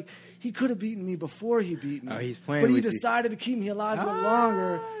 And it's like, he could have beaten me before he beat me. Oh, he's playing But he with you. decided to keep me alive a little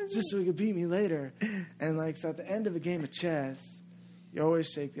longer just so he could beat me later. And like, so at the end of a game of chess, you always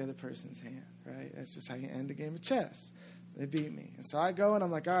shake the other person's hand, right? That's just how you end a game of chess. They beat me. And so I go and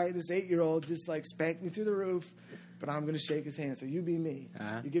I'm like, all right, this 8-year-old just like spanked me through the roof, but I'm going to shake his hand. So you be me.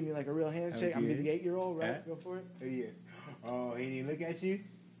 You give me like a real handshake. I'm going to be the 8-year-old, right? Go for it. Oh, yeah. Oh, he didn't look at you?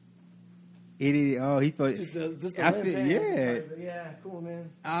 He didn't. Oh, he thought. Just the I limp feel- hand. yeah. Yeah, cool,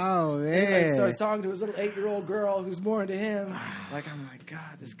 man. Oh, man. And like, starts talking to his little 8-year-old girl who's more into him. Like, I'm like, God,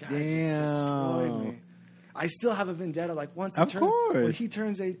 this guy just destroyed me. I still have a vendetta. Like, once when he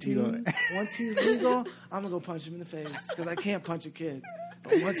turns 18, once he's legal, I'm going to go punch him in the face because I can't punch a kid.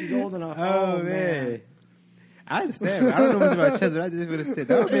 But once he's old enough, oh man. I understand, bro. I don't know much about chess, but I just understand.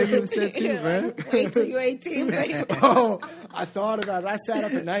 That would be upset too, bro. Wait till you're 18. I thought about it. I sat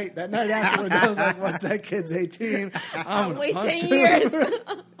up at night. That night afterwards, I was like, once that kid's 18, I'm going to punch 10 him. years.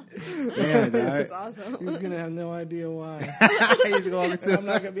 Yeah, dog. That's awesome. He's going to have no idea why. He's going to. I'm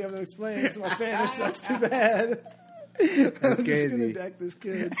not going to be able to explain it because my Spanish sucks too bad. That's I'm crazy. just going to deck this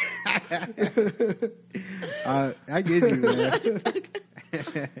kid. I get you, man.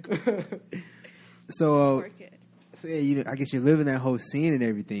 So yeah, I guess you're living that whole scene and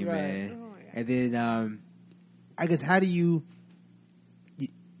everything, Right. man. Oh, yeah. And then, I guess how do you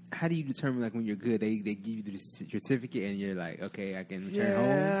determine like when you're good? They give you the certificate and you're like, okay, I can return home.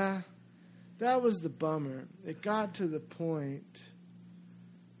 Yeah, that was the bummer. It got to the point.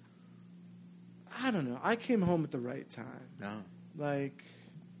 I don't know. I came home at the right time. No. Like,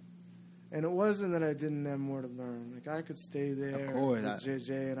 and it wasn't that I didn't have more to learn. Like, I could stay there Of course, with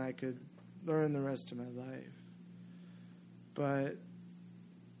JJ and I could learn the rest of my life. But,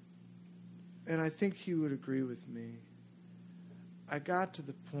 and I think he would agree with me, I got to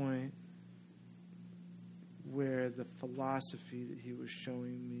the point where the philosophy that he was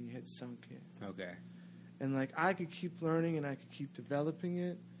showing me had sunk in. Okay. And like I could keep learning and I could keep developing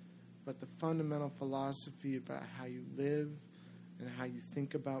it, but the fundamental philosophy about how you live and how you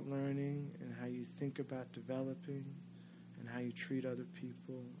think about learning and how you think about developing and how you treat other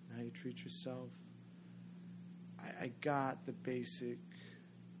people and how you treat yourself, I got the basic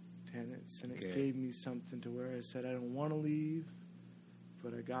tenets, and it gave me something to where I said I don't want to leave,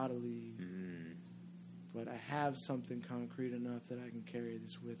 but I gotta leave. Mm. But I have something concrete enough that I can carry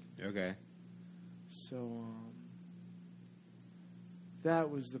this with me. Okay. So that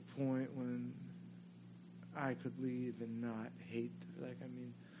was the point when I could leave and not hate.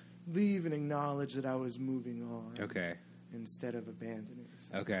 Leave and acknowledge that I was moving on. Okay. Instead of abandoning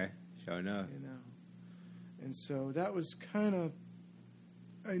something. Okay. Sure enough. You know. And so that was kind of,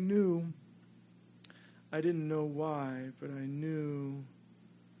 I knew, I didn't know why, but I knew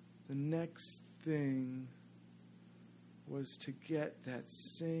the next thing was to get that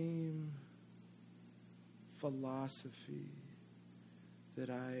same philosophy that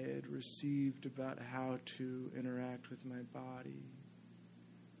I had received about how to interact with my body.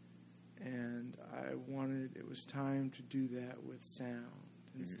 And it was time to do that with sound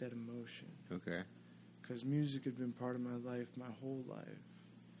instead of motion. Okay. Because music had been part of my life my whole life.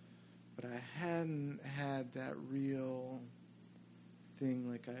 But I hadn't had that real thing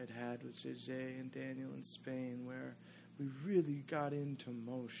like I had with JJ and Daniel in Spain, where we really got into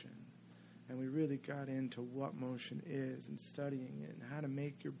motion. And we really got into what motion is and studying it and how to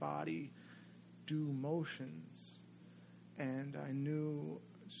make your body do motions. And I knew,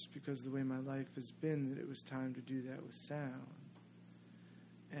 just because of the way my life has been, that it was time to do that with sound.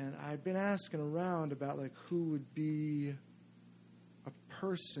 And I'd been asking around about like who would be a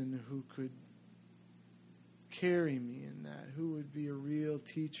person who could carry me in that, who would be a real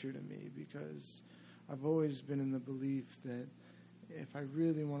teacher to me, because I've always been in the belief that if I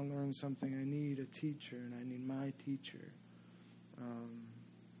really want to learn something, I need a teacher, and I need my teacher.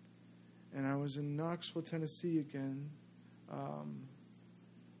 And I was in Knoxville, Tennessee again,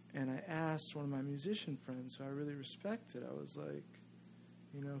 and I asked one of my musician friends who I really respected, I was like,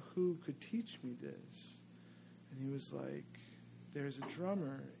 you know, who could teach me this? And he was like, there's a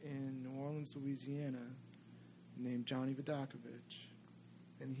drummer in New Orleans, Louisiana, named Johnny Vidakovich,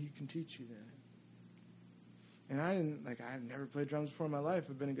 and he can teach you that. And I've never played drums before in my life.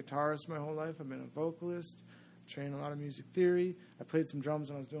 I've been a guitarist my whole life. I've been a vocalist, trained a lot of music theory. I played some drums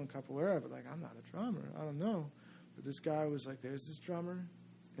when I was doing capoeira, but I'm not a drummer. I don't know. But this guy was like, there's this drummer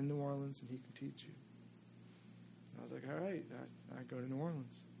in New Orleans, and he can teach you. And I was like, all right, I go to New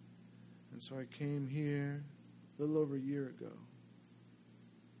Orleans. And so I came here a little over a year ago,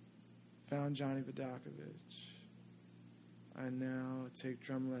 found Johnny Vidakovich. I now take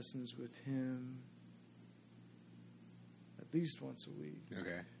drum lessons with him at least once a week.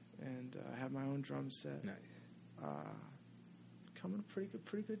 Okay. And I have my own drum set. Nice. Becoming a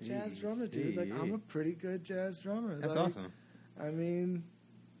pretty good jazz drummer, dude. I'm a pretty good jazz drummer. That's awesome. I mean,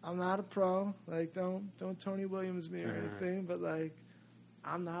 I'm not a pro. Don't Tony Williams me or anything, but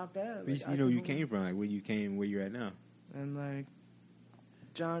I'm not bad. But you came from, where you're at now. And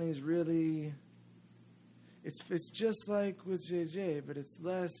Johnny's really, it's just like with JJ, but it's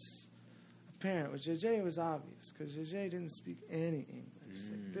less apparent. With JJ, it was obvious because JJ didn't speak any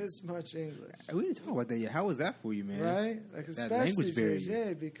English, this much English. We didn't talk about that yet. How was that for you, man? Right, especially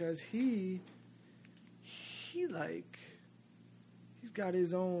JJ, because he's got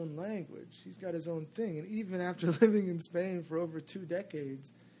his own language. He's got his own thing, and even after living in Spain for over 2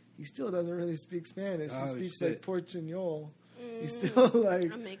 decades, he still doesn't really speak Spanish. He speaks like Portuñol. He's still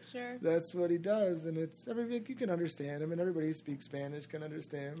I'll make sure. That's what he does, and it's everything you can understand. I mean, everybody who speaks Spanish can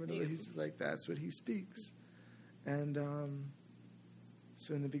understand, but he's just that's what he speaks. And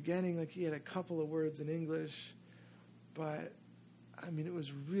so in the beginning, he had a couple of words in English, but I mean, it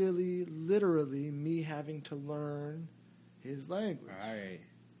was really literally me having to learn his language. Right.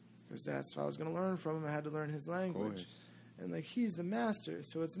 Because that's what I was going to learn from him. I had to learn his language. And he's the master.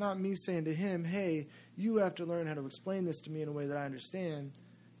 So it's not me saying to him, hey, you have to learn how to explain this to me in a way that I understand.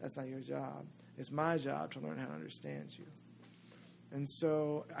 That's not your job. It's my job to learn how to understand you. And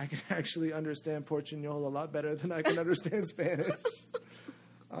so I can actually understand Portuñol a lot better than I can understand Spanish.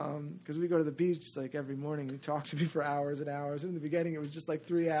 Because we go to the beach every morning. He talked to me for hours and hours. In the beginning, it was just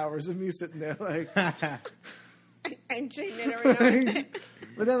 3 hours of me sitting there I'm changing it around.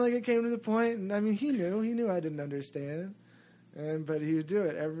 But then it came to the point, and I mean, he knew I didn't understand. But he would do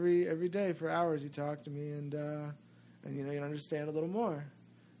it every day for hours. He talked to me, and you'd understand a little more,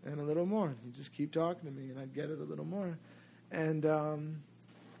 and a little more. He'd just keep talking to me, and I'd get it a little more. And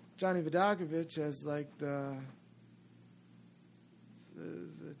Johnny Vodakovich as like the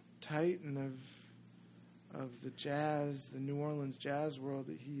titan of the jazz, the New Orleans jazz world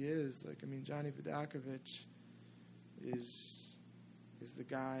that he is. Like, I mean, Johnny Vodakovich is the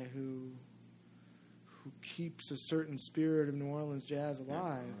guy who keeps a certain spirit of New Orleans jazz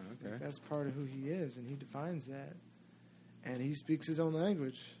alive. Oh, okay. Like, that's part of who he is, and he defines that. And he speaks his own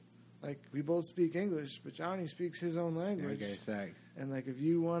language. Like, we both speak English, but Johnny speaks his own language. Okay, thanks. And, like, if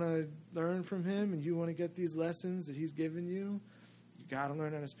you want to learn from him and you want to get these lessons that he's given you, you got to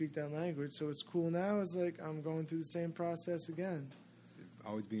learn how to speak that language. So what's cool now is, like, I'm going through the same process again.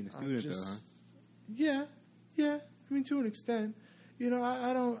 Always being a student, though, huh? Yeah. I mean, to an extent. You know,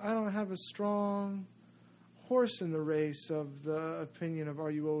 I don't have a strong horse in the race of the opinion of,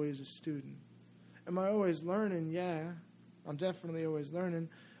 are you always a student? Am I always learning? Yeah. I'm definitely always learning.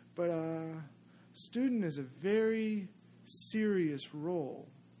 But student is a very serious role.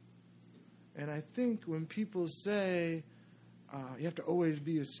 And I think when people say you have to always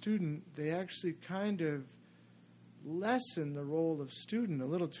be a student, they actually kind of lessen the role of student a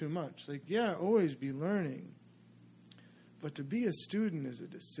little too much. Like, yeah, always be learning. But to be a student is a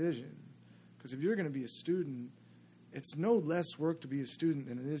decision. Because if you're going to be a student, it's no less work to be a student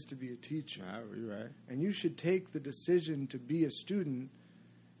than it is to be a teacher. You're right. And you should take the decision to be a student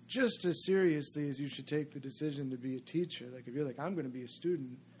just as seriously as you should take the decision to be a teacher. Like, if you're like, I'm going to be a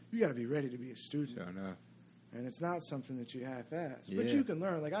student, you got to be ready to be a student. Sure enough. And it's not something that you half-ass. Yeah. But you can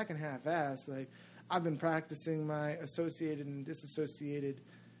learn. Like, I can half-ass. Like, I've been practicing my associated and disassociated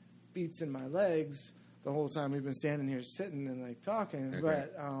beats in my legs the whole time we've been standing here sitting and, like, talking. Okay.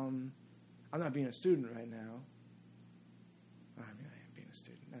 But I'm not being a student right now. I mean, I am being a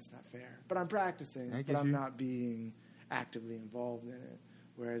student. That's not fair. But I'm practicing, but I'm not being actively involved in it.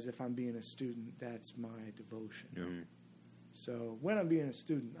 Whereas if I'm being a student, that's my devotion. Mm-hmm. So when I'm being a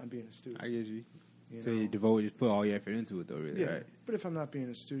student, I'm being a student. I get you. You So know? you devote, just put all your effort into it, though, really, Yeah. right? But if I'm not being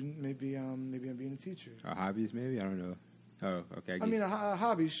a student, maybe I'm being a teacher. Or hobbies, maybe? I don't know. Oh, okay. I mean, a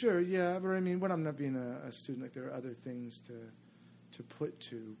hobby, sure, yeah. But I mean, when I'm not being a student, like, there are other things to put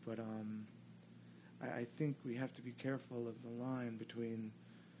to. But I think we have to be careful of the line between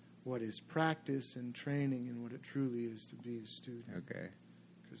what is practice and training and what it truly is to be a student. Okay.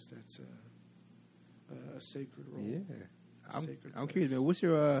 Because that's a sacred role. Yeah. Sacred I'm place. curious, man.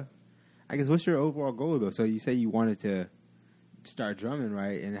 What's your overall goal, though? So you say you wanted to start drumming,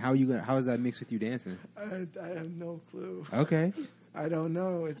 right? And how is that mixed with you dancing? I have no clue. Okay. I don't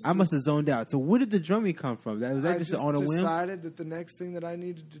know. I must have zoned out. So where did the drumming come from? Was that I just on a whim? decided that the next thing that I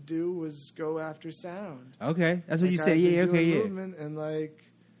needed to do was go after sound. Okay. That's what you Like, said. I've been Yeah, doing okay, yeah. movement, and, like,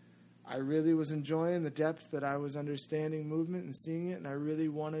 I really was enjoying the depth that I was understanding movement and seeing it, and I really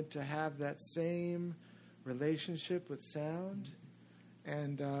wanted to have that same relationship with sound.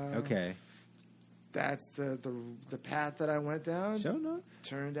 And Okay. that's the path that I went down. Sure enough.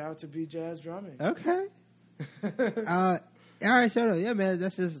 Turned out to be jazz drumming. Okay. All right, sure enough. Yeah, man.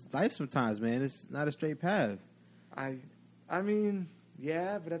 That's just life sometimes, man. It's not a straight path. I mean,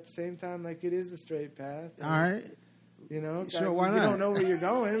 yeah, but at the same time, like, it is a straight path. All right. You know, Sure, why you not? don't know where you're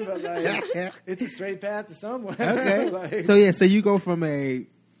going, but, like, it's a straight path to somewhere. Okay. Like, So you go from a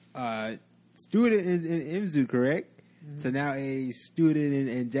student in M-Zouk, correct? Mm-hmm. To now a student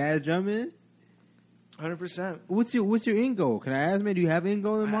in jazz drumming. 100%. What's your end goal? Can I ask, man? Do you have an end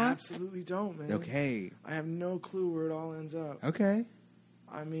goal in I mind? absolutely don't, man. Okay. I have no clue where it all ends up. Okay.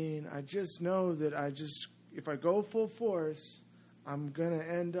 I mean, I just know that if I go full force, I'm gonna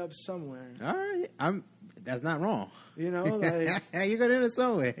end up somewhere. All right. That's not wrong. You know, like, You're gonna end up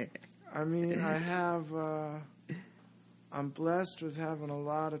somewhere. I mean, I'm blessed with having a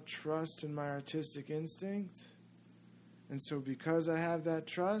lot of trust in my artistic instinct. And so because I have that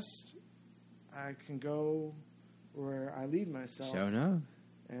trust, I can go where I lead myself. Sure enough.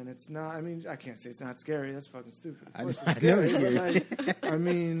 And it's not, I mean, I can't say it's not scary. That's fucking stupid. Of I course know- it's I know scary. it's But, like, I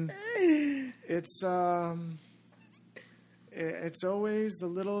mean, it's always the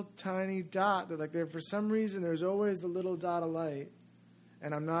little tiny dot that, like, for some reason, there's always the little dot of light.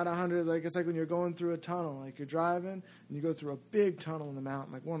 And I'm not 100, like, it's like when you're going through a tunnel. Like, you're driving, and you go through a big tunnel in the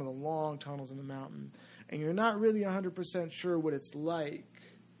mountain, like one of the long tunnels in the mountain. And you're not really 100% sure what it's like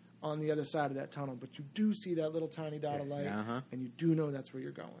on the other side of that tunnel. But you do see that little tiny dot of light, and you do know that's where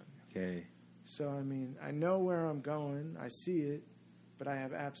you're going. Okay. So, I mean, I know where I'm going. I see it, but I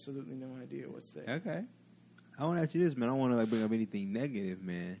have absolutely no idea what's there. Okay. I want to ask you this, man. I don't want to bring up anything negative,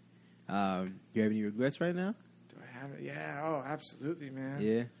 man. You have any regrets right now? Do I have it? Yeah. Oh, absolutely, man.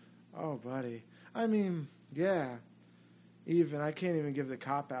 Yeah. Oh, buddy. I mean, yeah. I can't even give the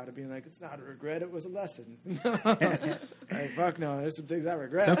cop out of being like, it's not a regret, it was a lesson. Like, fuck no, there's some things I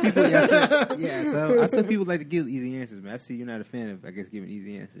regret. Some people, some people like to give easy answers, man. I see you're not a fan of, I guess, giving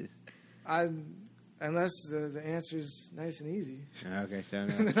easy answers. Unless the answer's nice and easy. Okay, sure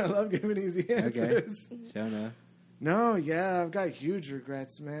enough. And then I love giving easy answers. Okay, sure enough. No, yeah, I've got huge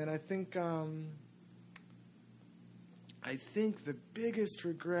regrets, man. I think the biggest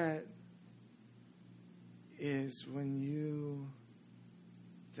regret is when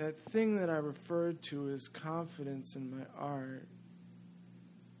that thing that I referred to as confidence in my art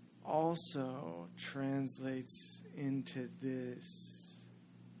also translates into this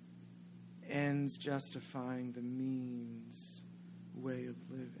ends justifying the means way of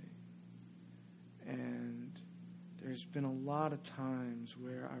living. And there's been a lot of times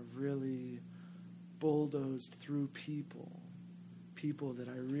where I've really bulldozed through people that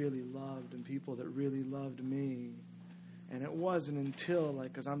I really loved and people that really loved me. And it wasn't until,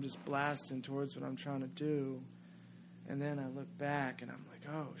 like, because I'm just blasting towards what I'm trying to do, and then I look back and I'm like,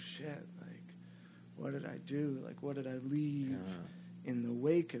 oh shit, like, what did I do? Like, what did I leave in the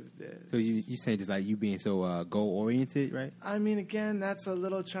wake of this? So you saying just like you being so goal oriented, right? I mean, again, that's a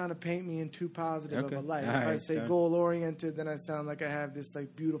little trying to paint me in too positive of a light. All if I right, say goal oriented, then I sound like I have this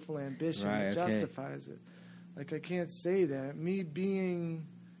like beautiful ambition that justifies it. Like, I can't say that. Me being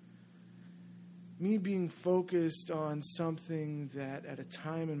focused on something that at a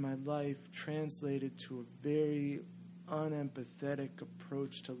time in my life translated to a very unempathetic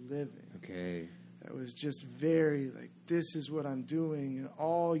approach to living. Okay. That was just very like, this is what I'm doing, and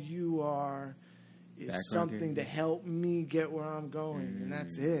all you are is something to help me get where I'm going, and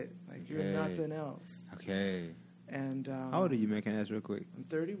that's it. Like, you're nothing else. Okay. And how old are you, man? Can I ask real quick? I'm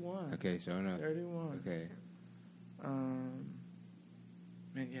 31. Okay, sure enough. 31. Okay.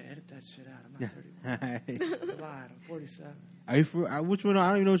 Man, yeah, edit that shit out. I'm not 31. I lied. I'm 47. Are you which one? I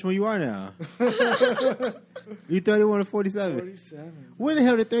don't even know which one you are now. You 31 or 47? 47. Where the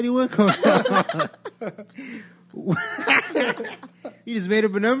hell did 31 come from? You just made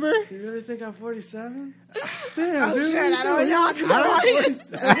up a number? You really think I'm 47? Damn, I'm dude. sure I don't know.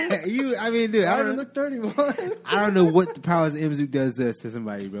 Dude, I don't look 31. I don't know what the powers of M-Zouk does to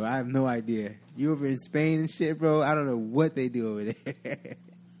somebody, bro. I have no idea. You over in Spain and shit, bro. I don't know what they do over there.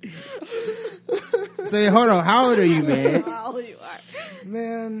 So, hold on. How old are you, man? How old you are?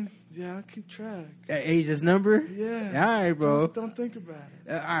 Man, yeah, I'll keep track. Age is number? Yeah. All right, bro. Don't think about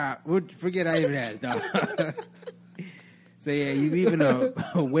it. All right. We'll forget I even asked, dog. So, yeah, you leaving a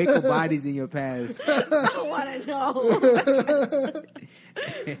wake of bodies in your past. I don't want to know.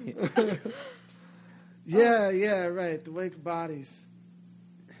 Yeah, right. The wake of bodies.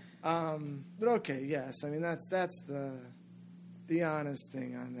 But okay, yes. I mean, that's the honest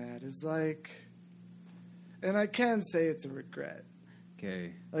thing on that is like, and I can say it's a regret.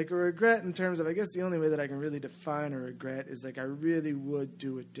 Okay. Like a regret in terms of, I guess the only way that I can really define a regret is like I really would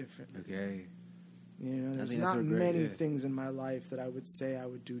do it differently. Okay. You know, there's not many things in my life that I would say I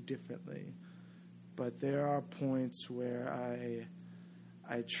would do differently, but there are points where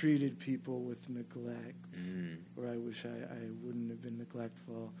I treated people with neglect, where I wish I wouldn't have been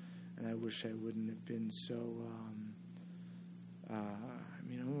neglectful, and I wish I wouldn't have been so,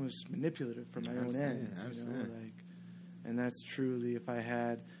 almost manipulative for my own ends. You know, like, and that's truly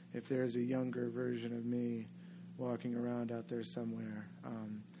if there's a younger version of me walking around out there somewhere.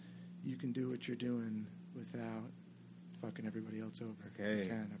 You can do what you're doing without fucking everybody else over. Okay. You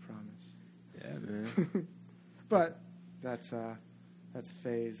can, I promise. Yeah, man. But that's a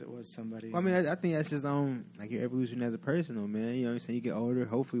phase. It was somebody. Well, I mean, I think that's just like your evolution as a person, though, man. You know what I'm saying? You get older,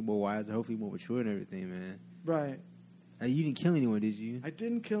 hopefully more wiser, hopefully more mature and everything, man. Right. You didn't kill anyone, did you? I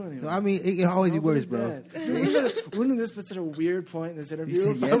didn't kill anyone. So, I mean, it can always be worse, bro. Wouldn't this put such a weird point in this interview?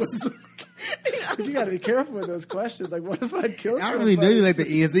 You said yes. You got to be careful with those questions. Like, what if I killed somebody? I don't really know you like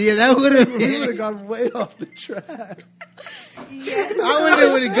the answer. Yeah, that would have been. We would have gone way off the track. Yes. I wouldn't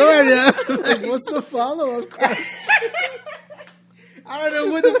know where to go now. Like, what's the follow-up question? I don't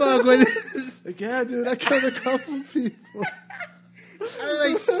know what the fuck was it. Like, yeah, dude, I killed a couple people. I was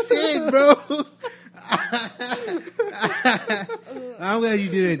like, shit, bro. I'm glad you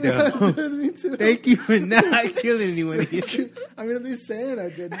did it, though. Dude, me too. Thank you for not killing anyone. I mean, at least saying I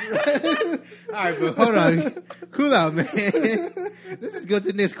didn't, right? All right, bro, hold on. Cool out, man. Let's just go to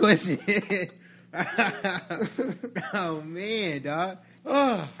the next question. Oh, man, dog.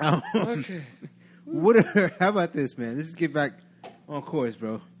 Okay. How about this, man? Let's just get back on course,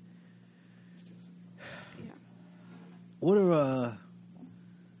 bro. Yeah.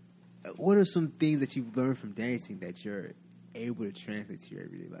 What are some things that you've learned from dancing that you're able to translate to your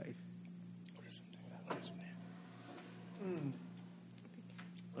everyday life? What are some things I learned from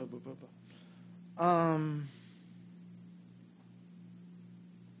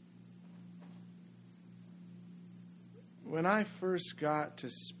When I first got to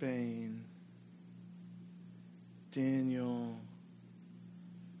Spain, Daniel,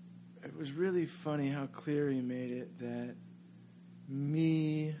 it was really funny how clear he made it that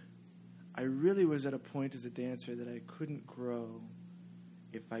I really was at a point as a dancer that I couldn't grow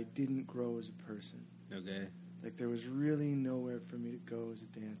if I didn't grow as a person. Okay. Like, there was really nowhere for me to go as a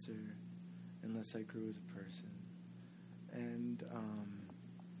dancer unless I grew as a person. And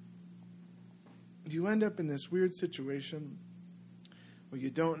you end up in this weird situation where you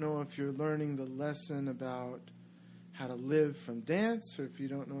don't know if you're learning the lesson about how to live from dance, or if you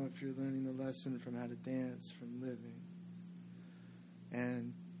don't know if you're learning the lesson from how to dance from living.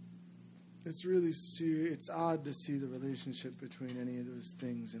 And it's really it's odd to see the relationship between any of those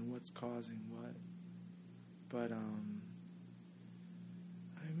things and what's causing what. But I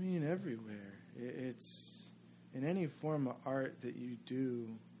mean, everywhere. It's in any form of art that you do,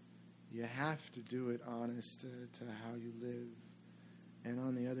 you have to do it honest to how you live. And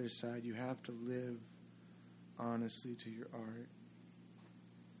on the other side, you have to live honestly to your art.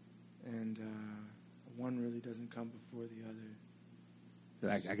 And one really doesn't come before the other.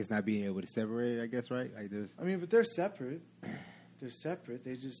 Like, I guess not being able to separate it, I guess, right? Like, there's... I mean, but they're separate. They're separate.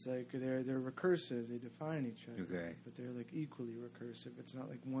 They just, like, they're recursive. They define each other. Okay. But they're, like, equally recursive. It's not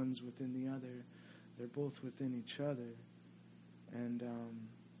like one's within the other. They're both within each other. And,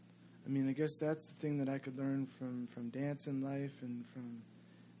 I mean, I guess that's the thing that I could learn from dance and life and from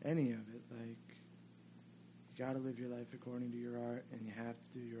any of it. Like, you got to live your life according to your art, and you have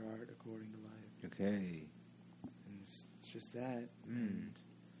to do your art according to life. Okay. And it's just that. And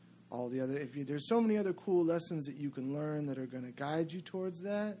all the other, there's so many other cool lessons that you can learn that are going to guide you towards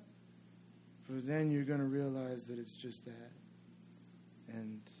that, but then you're going to realize that it's just that.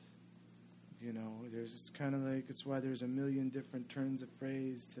 And, you know, it's kind of like, it's why there's a million different turns of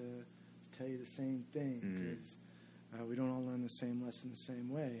phrase to tell you the same thing, because we don't all learn the same lesson the same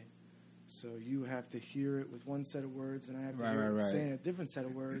way. So you have to hear it with one set of words, and I have to hear it saying a different set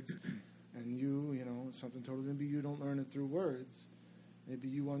of words. And you know, something totally, maybe you don't learn it through words. Maybe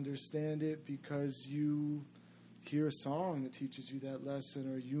you understand it because you hear a song that teaches you that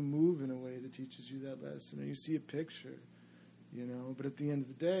lesson, or you move in a way that teaches you that lesson, or you see a picture, you know. But at the end of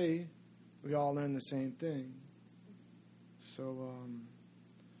the day, we all learn the same thing. So,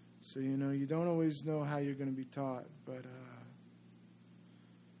 you know, you don't always know how you're going to be taught, but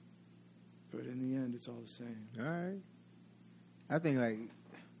in the end, it's all the same. All right. I think, like,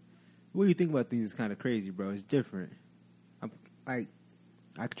 what you think about things is kind of crazy, bro. It's different.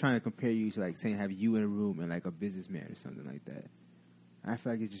 I'm trying to compare you to, like, saying have you in a room and, like, a businessman or something like that. I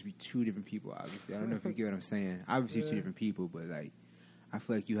feel like it'd just be two different people, obviously. I don't know if you get what I'm saying. Obviously, two different people, but, like, I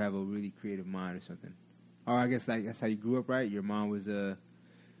feel like you have a really creative mind or something. Or I guess, like, that's how you grew up, right? Your mom was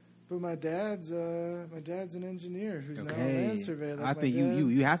But my dad's an engineer who's now a land surveyor. Like, I think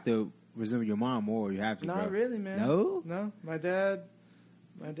you have to resemble your mom more. You have to. Not bro. really, man. No. My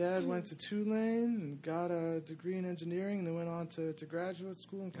dad went to Tulane and got a degree in engineering, and then went on to graduate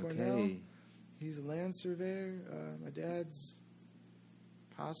school in Cornell. Okay. He's a land surveyor. My dad's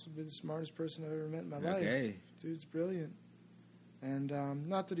possibly the smartest person I've ever met in my life. Dude's brilliant. And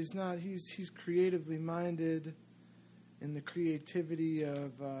not that he's not. He's creatively minded in the creativity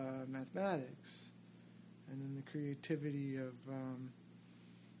of mathematics, and in the creativity of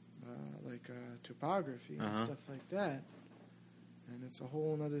topography and stuff like that. And it's a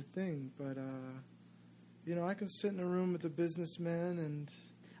whole other thing. But you know, I can sit in a room with a businessman and.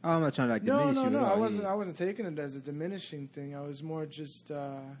 Oh, I'm not trying to diminish you. No. I wasn't taking it as a diminishing thing. I was more just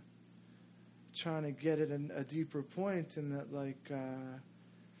trying to get at a deeper point, in that, like,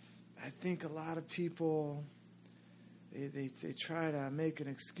 I think a lot of people they try to make an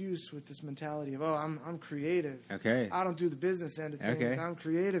excuse with this mentality of, I'm creative. Okay. I don't do the business end of things. Okay. I'm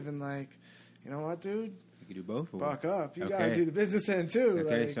creative, and, like, you know what, dude? You can do both. Buck up. You gotta do the business end too.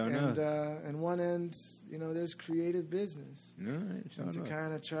 Okay, like, sure and one end, you know, there's creative business. All right, sure And to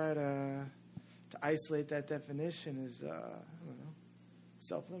kind of try to isolate that definition is, I don't know,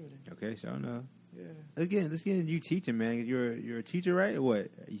 self-limiting. Okay, sure enough. Yeah. Let's get into you teaching, man. You're a teacher, right? Or what?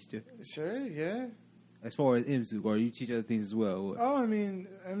 Used to. Sure. Yeah. As far as M-Zouk, or you teach other things as well? Or what? Oh, I mean,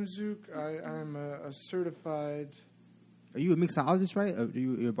 M-Zouk. I'm a certified. Are you a mixologist, right? Are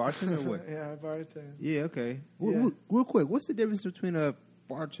you a bartender or what? Yeah, I bartend. Yeah, okay. Yeah. Real quick, what's the difference between a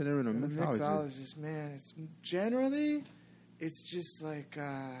bartender and a mixologist? Mixologist, man. It's just like,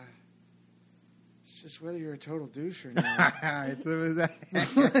 it's just whether you're a total douche or not. No,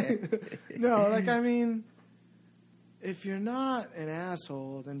 No, like, I mean, if you're not an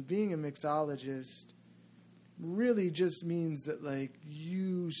asshole, then being a mixologist really just means that, like,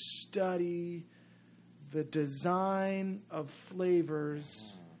 you study the design of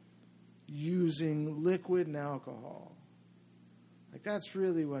flavors using liquid and alcohol. Like, that's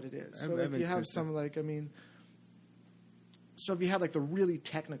really what it is. So, That like, you makes have sense. some, like, I mean, so if you had, like, the really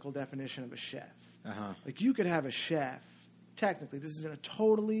technical definition of a chef, like, you could have a chef, technically, this is in a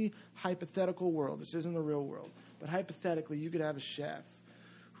totally hypothetical world. This isn't the real world. But hypothetically, you could have a chef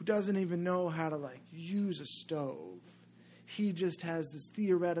who doesn't even know how to, like, use a stove. He just has this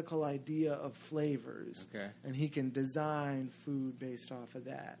theoretical idea of flavors. Okay. And he can design food based off of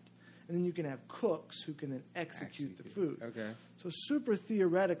that. And then you can have cooks who can then execute the food. Okay. So super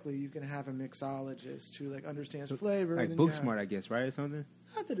theoretically, you can have a mixologist who, like, understands flavor. Like and then book you have- smart, I guess, right, or something?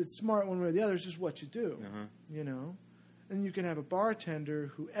 Not that it's smart one way or the other. It's just what you do. You know? And you can have a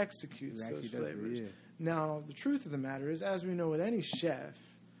bartender who executes Who those actually does it, flavors. yeah. Now, the truth of the matter is, as we know with any chef,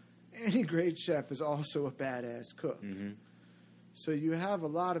 any great chef is also a badass cook. Mm-hmm. So you have a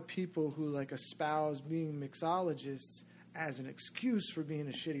lot of people who, like, espouse being mixologists as an excuse for being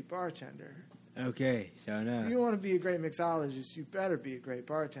a shitty bartender. Okay, sure enough. If you want to be a great mixologist, you better be a great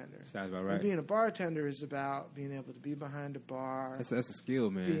bartender. Sounds about And right. being a bartender is about being able to be behind a bar, That's a skill,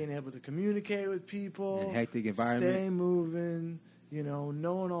 man. being able to communicate with people, In a hectic environment. stay moving, you know,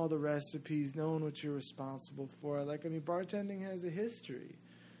 knowing all the recipes, knowing what you're responsible for. Like, I mean, bartending has a history.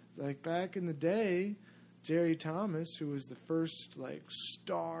 Like, back in the day, Jerry Thomas, who was the first, like,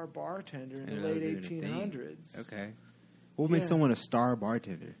 star bartender in the late 1800s. Okay. What makes Yeah. someone a star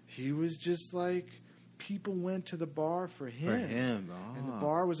bartender? He was just like, people went to the bar for him. For him. And the Oh.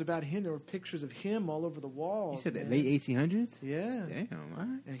 bar was about him. There were pictures of him all over the walls. You said that man. late 1800s? Yeah. Damn, all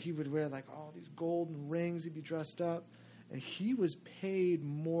right. And he would wear, like, all these golden rings. He'd be dressed up. And he was paid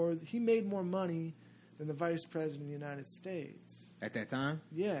more. He made more money than the vice president of the United States. At that time?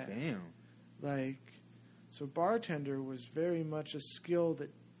 Yeah. Damn. Like, so bartender was very much a skill that,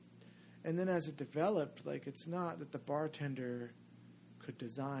 and then as it developed, like, it's not that the bartender could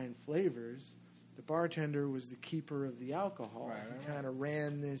design flavors. The bartender was the keeper of the alcohol. Right. He kind of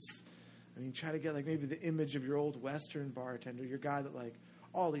ran this, I mean, try to get, like, maybe the image of your old Western bartender, your guy that, like,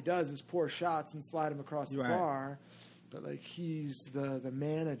 all he does is pour shots and slide them across the Right. bar. But, like, he's the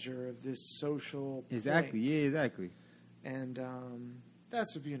manager of this social Exactly. point. Yeah, exactly. And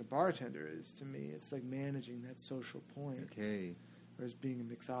that's what being a bartender is to me. It's like managing that social point. Okay. Whereas being a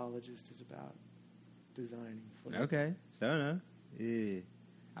mixologist is about designing flavor. Okay. Sure enough. Yeah.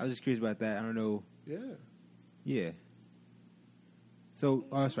 I was just curious about that. I don't know. Yeah. Yeah. So,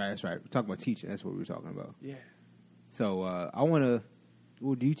 oh, that's right. That's right. We're talking about teaching. That's what we were talking about. Yeah. So, I want to.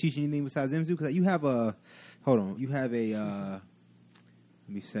 Well, do you teach anything besides M-Zouk? Because you have a. Hold on. You have a. Let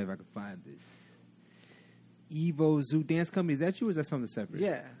me see if I can find this. MZouk Dance Company. Is that you or is that something separate?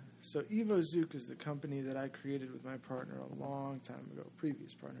 Yeah. So MZouk is the company that I created with my partner a long time ago.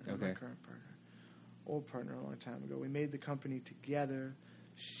 Previous partner, not my Okay. current partner. Old partner a long time ago. We made the company together.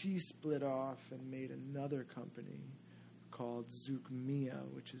 She split off and made another company called School-Mangueira,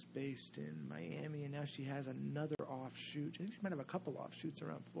 which is based in Miami, and now she has another offshoot. I think she might have a couple offshoots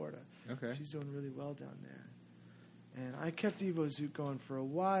around Florida. Okay. She's doing really well down there. And I kept MZouk going for a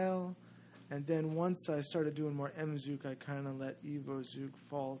while, and then once I started doing more M-Zouk, I kind of let MZouk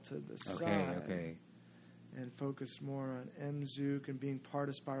fall to the side. Okay. And focused more on M-Zouk and being part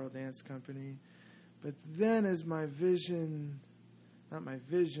of Spiral Dance Company. But then as my vision, not my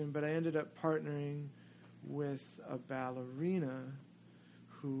vision, but I ended up partnering with a ballerina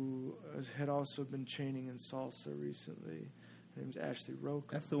who had also been training in salsa recently. Her name's Ashley Roca.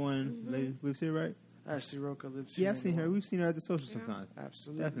 That's the one lady lives here, right? Ashley Roca lives here. Yeah, I've seen her. in We've seen her at the social Yeah. sometimes.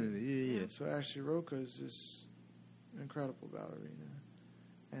 Absolutely. Definitely. Yeah. So Ashley Roca is this incredible ballerina.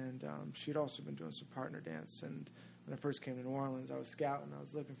 And she'd also been doing some partner dance. And when I first came to New Orleans, I was scouting. I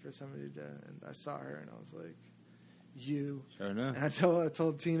was looking for somebody to, and I saw her, and I was like, you. Sure enough. And I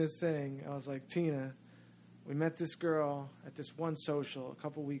told Tina Singh, I was like, Tina, we met this girl at this one social a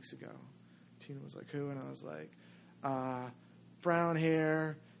couple weeks ago. Tina was like, who? And I was like, brown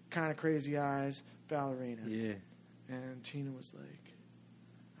hair, kind of crazy eyes, ballerina. Yeah. And Tina was like,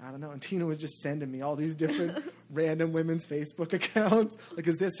 I don't know. And Tina was just sending me all these different random women's Facebook accounts. Like,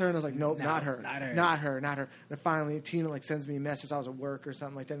 is this her? And I was like, nope, No, not her. not her. Not her, not her. And finally, Tina, like, sends me a message. I was at work or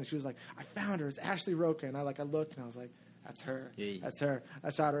something like that. And she was like, I found her. It's Ashley Roca. And I looked and I was like, that's her. Yeah. That's her.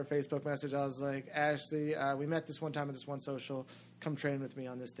 I shot her a Facebook message. I was like, Ashley, we met this one time at this one social. Come train with me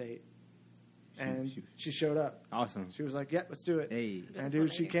on this date. And she showed up. Awesome. She was like, yeah, let's do it. Hey. And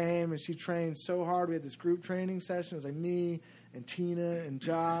dude, she came and she trained so hard. We had this group training session. It was like me and Tina and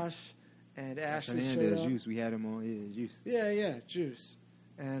Josh and Ashley showed Hernandez, up. Juice. We had him on. Yeah, Juice. Yeah, Juice.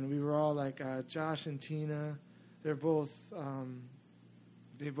 And we were all like Josh and Tina. They're both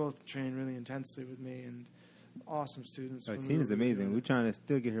they both train really intensely with me and awesome students. Oh, when we Tina's were really amazing. doing We're it. trying to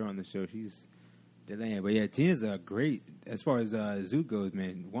still get her on the show. She's delaying, but yeah, Tina's a great as far as Zouk goes,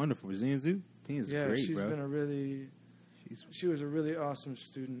 man. Wonderful Brazilian Zouk. Tina's great, she's bro. been a really. She was a really awesome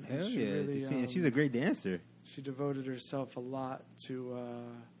student. Hell she yeah, really, Tina, she's a great dancer. She devoted herself a lot to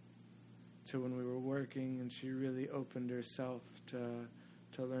when we were working, and she really opened herself to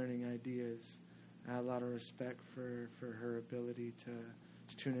learning ideas. I had a lot of respect for her ability to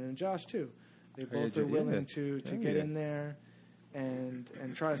tune in, and Josh too. They both are willing to get in there and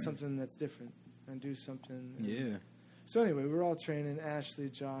try something that's different and do something. Yeah. So anyway, we're all training, Ashley,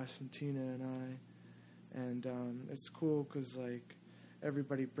 Josh, and Tina and I, and it's cool because like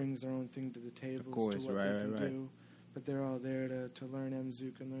everybody brings their own thing to the table Of course, as to what right, they can right. do. But they're all there to learn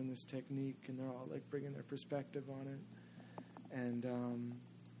M-Zouk and learn this technique, and they're all like bringing their perspective on it. And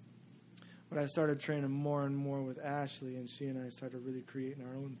when I started training more and more with Ashley, and she and I started really creating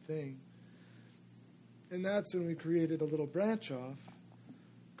our own thing, and that's when we created a little branch off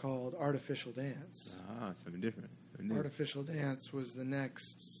called Artificial Dance. Something different. Something new. Artificial Dance was the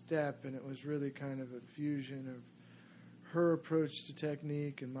next step, and it was really kind of a fusion of her approach to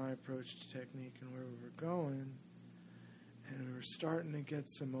technique and my approach to technique and where we were going. And we were starting to get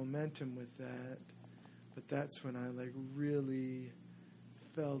some momentum with that, but that's when I like really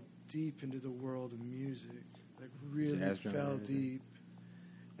fell deep into the world of music, like really Jazz fell drama, deep.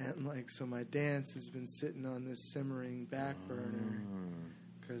 And like, so my dance has been sitting on this simmering back burner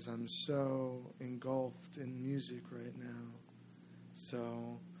because I'm so engulfed in music right now.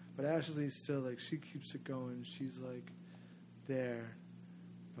 So, but Ashley's still like, she keeps it going. She's like there,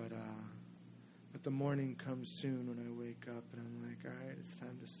 but the morning comes soon when I wake up and I'm like, all right, it's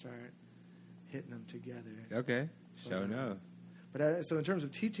time to start hitting them together. Okay. Sure enough. But so in terms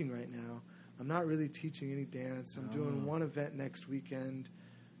of teaching right now, I'm not really teaching any dance. I'm doing one event next weekend.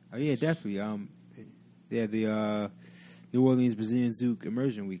 Oh yeah, definitely. Yeah, the New Orleans Brazilian Zouk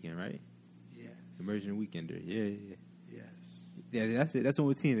Immersion Weekend, right? Yes. Immersion Weekender. Yeah. Yes. Yeah, that's it. That's on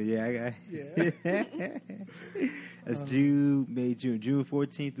with Tina. Yeah, I got. Yeah. That's June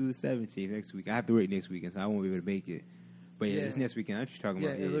 14th through the 17th next week. I have to work next weekend, so I won't be able to make it. But yeah, it's next weekend. What you talking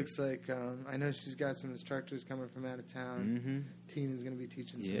about? Yeah, it looks like I know she's got some instructors coming from out of town. Mm-hmm. Tina's going to be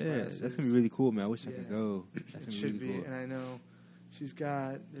teaching some Yeah, classes. that's gonna be really cool, man. I wish I could go. That's It gonna should be really be, cool. and I know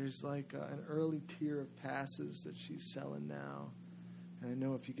there's like an early tier of passes that she's selling now. And I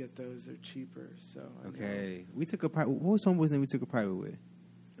know if you get those, they're cheaper. So I Okay, we took a private. What was homeboy's name? We took a private with.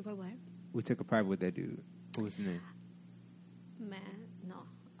 What? We took a private with that dude. What was his name? Man, no.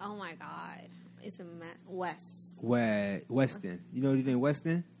 Oh my God. It's a mess. Weston. You know the name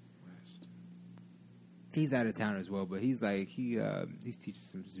Weston? He's out of town as well, but he's like he's teaching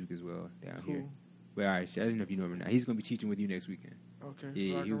some Zouk as well down here. But all right, I don't know if you know him or not. He's gonna be teaching with you next weekend. Okay.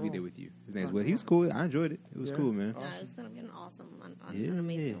 Yeah, he'll be there with you. His name's Rock Wes. and He was roll. cool. I enjoyed it. It was cool, man. Awesome. It's going to be an awesome, Yeah. an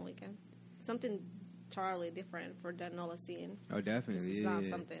amazing weekend. Something totally different for the NOLA scene. Oh, definitely. It's Yeah. not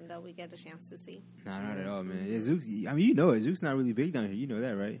something that we get a chance to see. Nah, not at all, man. Yeah, Zouk's. I mean, you know it. Zouk's not really big down here. You know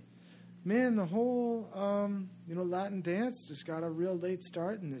that, right? Man, the whole Latin dance just got a real late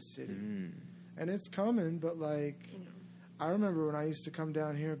start in this city, and it's coming. But like, I remember when I used to come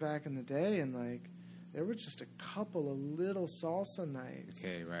down here back in the day, and like, there were just a couple of little salsa nights.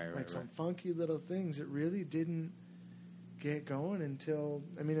 Okay, right. Like some funky little things. It really didn't get going until,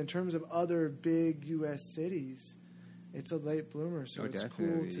 I mean, in terms of other big U.S. cities, it's a late bloomer. So it's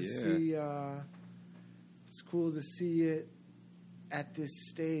cool to see. It's cool to see it at this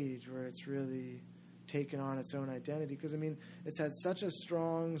stage where it's really taken on its own identity. Because I mean, it's had such a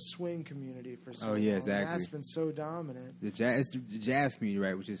strong swing community for so long. Exactly. And that's been so dominant. The jazz community,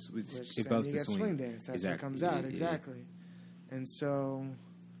 right? Which it Then bugs you the get swing dance. That's what comes out exactly. And so,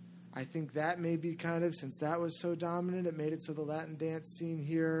 I think that may be kind of, since that was so dominant, it made it so the Latin dance scene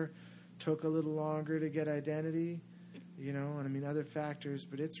here took a little longer to get identity. And I mean other factors,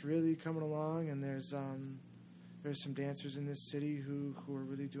 but it's really coming along. And there's some dancers in this city who are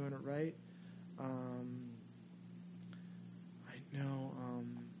really doing it right. I know,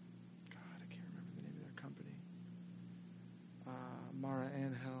 God, I can't remember the name of their company. Mara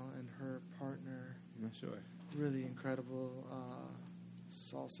Angel and her partner. I'm not sure. Really incredible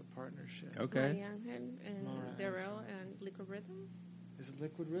salsa partnership. Okay. Marianne and Mara Darrell and Liquid Rhythm. Is it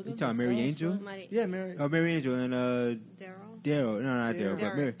Liquid Rhythm? You talking Mary Sounds Angel? right. Mighty- Yeah, Mary. Oh, Mary Angel and Daryl. Daryl. No, not Daryl. Derek.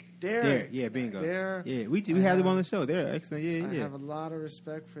 But Mary. Derek. Yeah, bingo. Derek. Yeah, we I have them have- on the show. They're excellent. Yeah, I yeah. have a lot of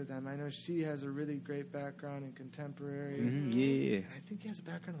respect for them. I know she has a really great background in contemporary. Yeah. And I think he has a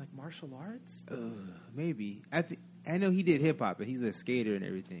background in like martial arts. Maybe. I know he did hip hop, but he's a skater and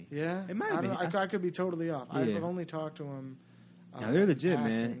everything. Yeah, It might have I don't been. know. I could be totally off. Yeah. I've only talked to him. No, they're legit, in man.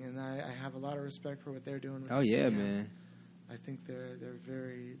 passing, and I have a lot of respect for what they're doing. With Oh the yeah, scene. man. I think they're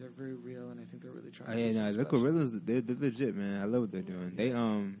very real, and I think they're really trying. Oh to yeah, do no, something Liquid special. Rhythms, they're legit, man. I love what they're doing.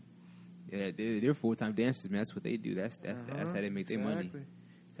 They they're full time dancers, man. That's what they do. That's how they make their money. Exactly.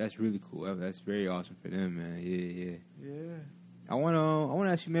 So that's really cool. That's very awesome for them, man. Yeah. Yeah. I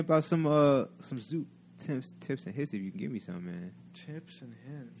wanna ask you, man, about some Zouk tips and hints. If you can give me some, man. Tips and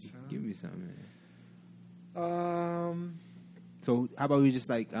hints. You can Huh? give me some, man. So how about we just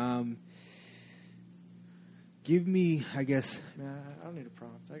like give me, I guess. Man, I don't need a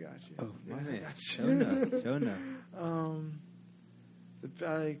prompt. I got you. Oh my Yeah, I man, got show you. enough, show enough.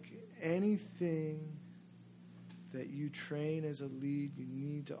 Like anything that you train as a lead, you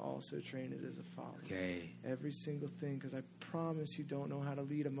need to also train it as a follower. Okay. Every single thing, because I promise you don't know how to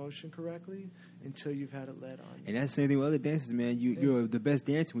lead emotion correctly until you've had it led on you. And that's the same thing with other dancers, man. You're the best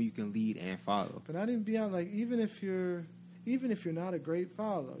dancer when you can lead and follow. But not even beyond, like, even if you're not a great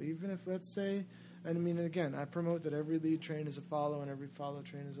follow, even if, let's say, and I mean, again, I promote that every lead train is a follow and every follow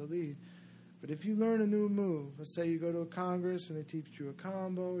train is a lead. But if you learn a new move, let's say you go to a congress and they teach you a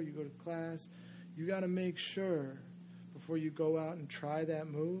combo, or you go to class, you got to make sure before you go out and try that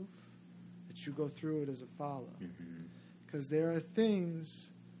move that you go through it as a follow. Because there are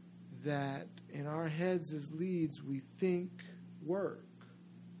things that in our heads as leads we think work.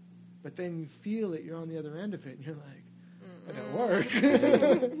 But then you feel it, you're on the other end of it, and you're like, that don't work.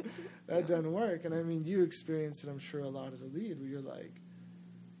 That doesn't work. And I mean, you experience it, I'm sure, a lot as a lead, where you're like,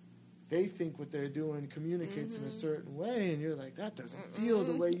 they think what they're doing communicates in a certain way, and you're like, that doesn't feel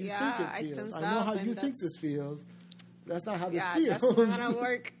the way you think it feels. I know how you think this feels. But that's not how this feels. That's not how it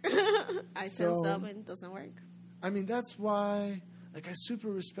work. I tense up and it doesn't work. I mean, that's why, like, I super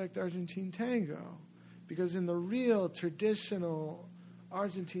respect Argentine tango, because in the real traditional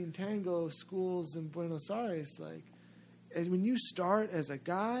Argentine tango schools in Buenos Aires, like, when you start as a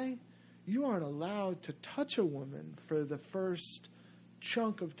guy, you aren't allowed to touch a woman for the first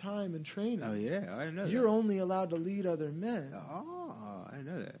chunk of time in training. Oh yeah, I didn't know You're that. only allowed to lead other men. Oh, I didn't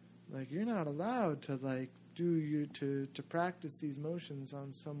know that. Like, you're not allowed to, like, to practice these motions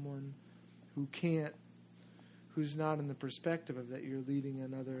on someone who's not in the perspective of that you're leading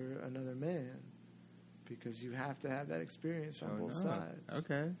another man, because you have to have that experience on both sides.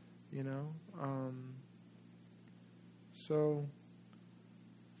 Okay. You know, so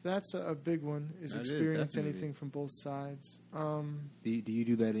that's a big one. Is That is, experience definitely. anything from both sides. Do you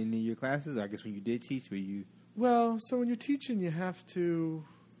do that in any of your classes? Or I guess when you did teach, were you? Well, so when you're teaching, you have to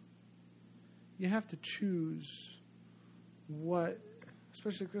choose what,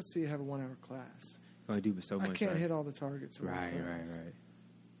 especially let's say you have a 1 hour class. You only do so much. I can't right? hit all the targets. In one Right. class.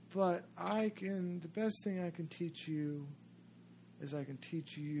 But the best thing I can teach you is I can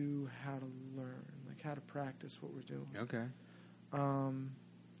teach you how to learn, like how to practice what we're doing. Okay.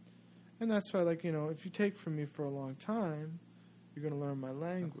 And that's why, like, you know, if you take from me for a long time, you're going to learn my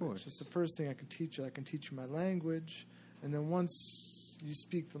language. Of course. It's the first thing I can teach you. I can teach you my language. And then once you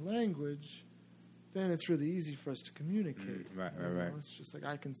speak the language, then it's really easy for us to communicate. Right. It's just like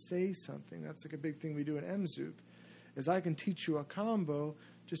I can say something. That's like a big thing we do in M-Zouk, is I can teach you a combo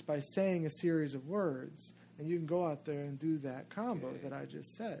just by saying a series of words. And you can go out there and do that combo that I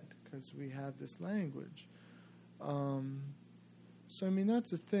just said, because we have this language. So, I mean,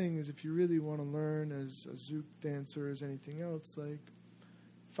 that's the thing, is if you really want to learn as a Zouk dancer or as anything else, like,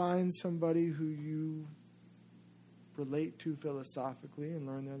 find somebody who you relate to philosophically and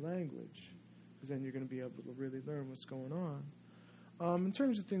learn their language, because then you're going to be able to really learn what's going on. In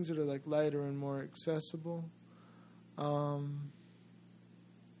terms of things that are, like, lighter and more accessible,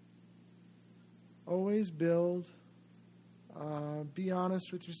 always build. Be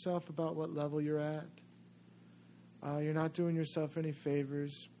honest with yourself about what level you're at. You're not doing yourself any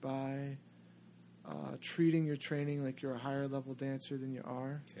favors by treating your training like you're a higher level dancer than you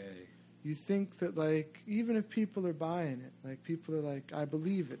are. Okay. You think that, like, even if people are buying it, like, people are like, I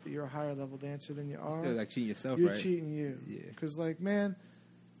believe it, that you're a higher level dancer than you are. Still like cheating yourself, You're right? cheating you. Yeah. Because, like, man,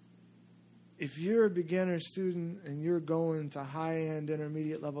 if you're a beginner student and you're going to high-end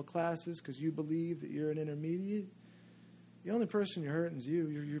intermediate level classes because you believe that you're an intermediate, the only person you're hurting is you.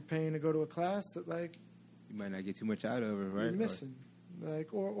 You're paying to go to a class that, like, You might not get too much out of it, right? you're missing.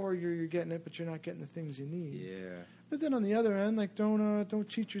 Like, or you're getting it, but you're not getting the things you need. Yeah. But then on the other end, like, don't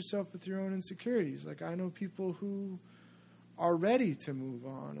cheat yourself with your own insecurities. Like, I know people who are ready to move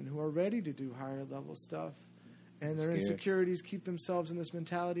on and who are ready to do higher level stuff, and their insecurities keep themselves in this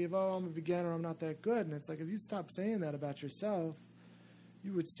mentality of, oh, I'm a beginner, I'm not that good. And it's like, if you stop saying that about yourself,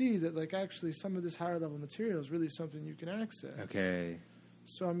 you would see that, like, actually some of this higher level material is really something you can access. Okay.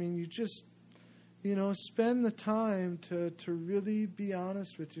 So, I mean, you just, spend the time to really be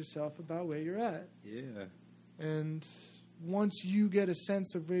honest with yourself about where you're at. Yeah. And once you get a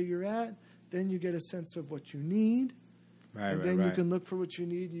sense of where you're at, then you get a sense of what you need. Right, and then you can look for what you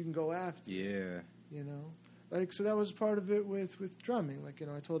need and you can go after it. Yeah. Like, so that was part of it with drumming. Like,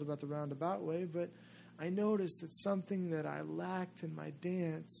 I told about the roundabout way, but I noticed that something that I lacked in my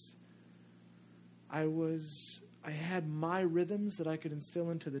dance, I had my rhythms that I could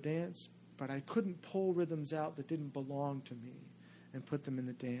instill into the dance, but I couldn't pull rhythms out that didn't belong to me and put them in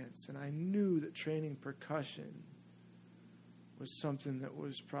the dance. And I knew that training percussion was something that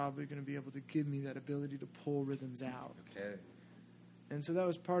was probably going to be able to give me that ability to pull rhythms out. Okay. And so that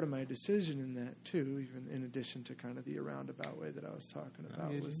was part of my decision in that, too, even in addition to kind of the roundabout way that I was talking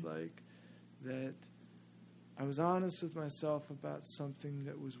about, was like that I was honest with myself about something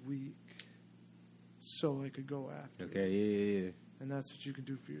that was weak so I could go after it. Yeah. And that's what you can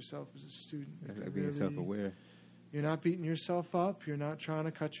do for yourself as a student. Like being self-aware. You're not beating yourself up. You're not trying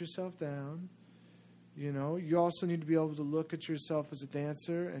to cut yourself down. You also need to be able to look at yourself as a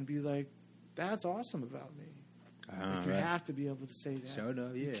dancer and be like, that's awesome about me. You have to be able to say that. Sure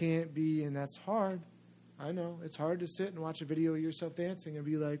enough, yeah. You can't be, and that's hard. I know. It's hard to sit and watch a video of yourself dancing and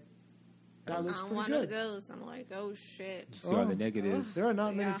be like, that looks pretty good. On one of those, I'm like, oh, shit. You see all the negatives. There are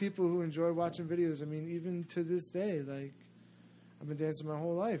not many people who enjoy watching videos. I mean, even to this day, like, I've been dancing my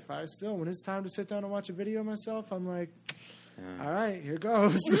whole life. When it's time to sit down and watch a video of myself, I'm like, all right, here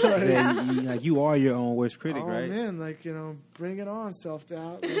goes. Like, you are your own worst critic, right? Oh, man, like, bring it on,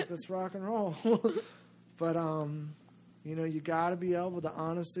 self-doubt. Like, let's rock and roll. But, you got to be able to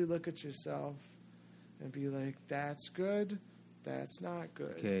honestly look at yourself and be like, that's good, that's not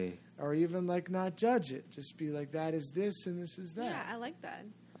good. Okay. Or even, like, not judge it. Just be like, that is this and this is that. Yeah, I like that.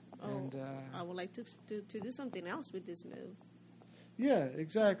 And, I would like to do something else with this move. Yeah,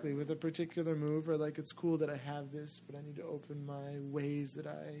 exactly. With a particular move, or like, it's cool that I have this, but I need to open my ways that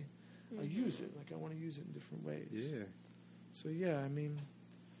I use it. Like, I want to use it in different ways. Yeah. So, yeah, I mean,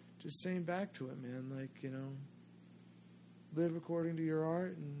 just saying back to it, man, like, live according to your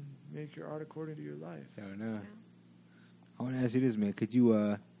art and make your art according to your life. I don't know. I want to ask you this, man. Could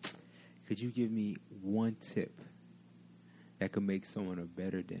you give me one tip that could make someone a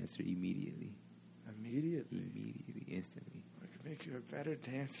better dancer immediately? Immediately, instantly. I could make you a better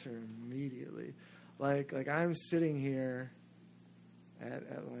dancer immediately. Like I'm sitting here at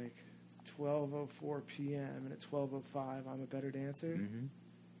like 12:04 p.m. and at 12:05 I'm a better dancer. Mm-hmm.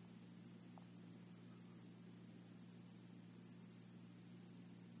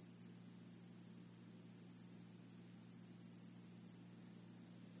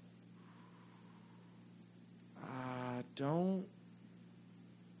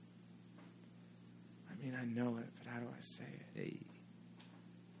 I know it, but how do I say it? Hey.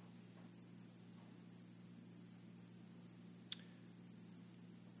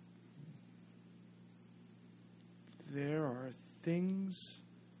 There are things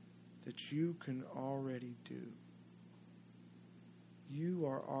that you can already do. You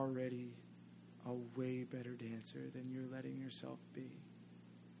are already a way better dancer than you're letting yourself be.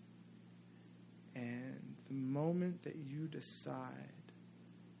 And the moment that you decide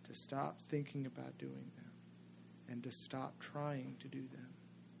to stop thinking about doing them and to stop trying to do them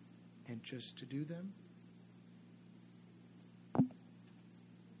and just to do them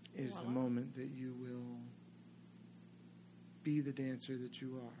is the moment that you will be the dancer that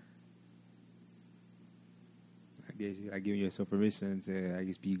you are. I give you some permission to, I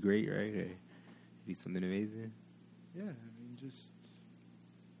guess, be great, right? Or be something amazing. Yeah, I mean, just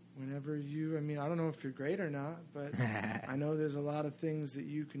whenever I don't know if you're great or not, but I know there's a lot of things that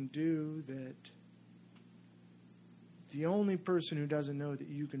you can do that the only person who doesn't know that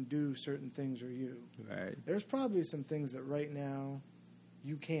you can do certain things are you. Right. There's probably some things that right now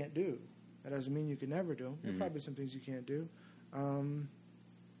you can't do. That doesn't mean you can never do them. There are probably some things you can't do.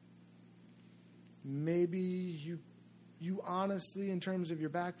 Maybe you honestly, in terms of your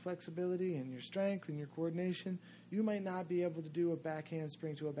back flexibility and your strength and your coordination, you might not be able to do a back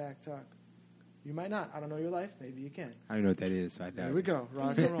handspring to a back tuck. You might not. I don't know your life. Maybe you can. I don't know what that is, so I doubt There we go.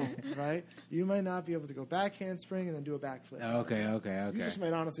 Rock and roll, right? You might not be able to go back handspring and then do a backflip. Okay. You just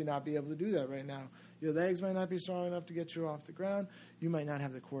might honestly not be able to do that right now. Your legs might not be strong enough to get you off the ground. You might not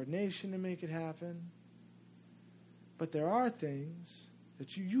have the coordination to make it happen. But there are things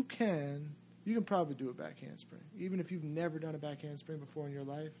that you can probably do a back handspring. Even if you've never done a back handspring before in your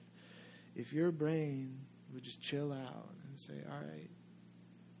life, if your brain would just chill out and say, all right,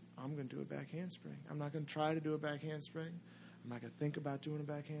 I'm going to do a back handspring. I'm not going to try to do a back handspring. I'm not going to think about doing a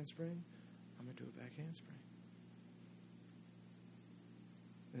back handspring. I'm going to do a back handspring.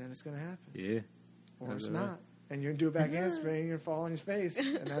 And then it's going to happen. Yeah. Or it's not. And you're going to do a back handspring, you're going to fall on your face,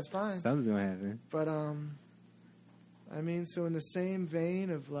 and that's fine. Something's going to happen. But, I mean, so in the same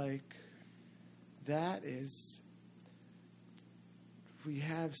vein of, like, that is, we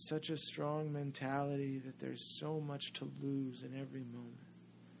have such a strong mentality that there's so much to lose in every moment.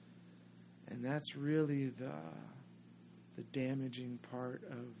 And that's really the damaging part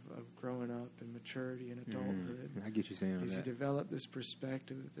of growing up and maturity and adulthood. I get you saying on is that. you develop this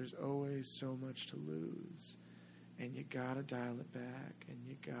perspective that there's always so much to lose. And you gotta dial it back, and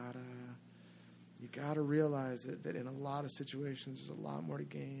you gotta realize that in a lot of situations there's a lot more to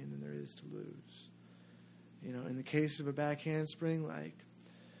gain than there is to lose. You know, in the case of a back handspring, like,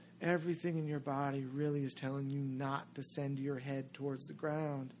 everything in your body really is telling you not to send your head towards the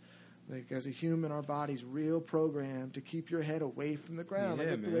ground. Like, as a human, our body's real programmed to keep your head away from the ground. Yeah,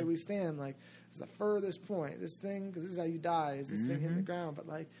 like, look man. the way we stand. Like, it's the furthest point. This thing, because this is how you die, is this thing hitting the ground. But,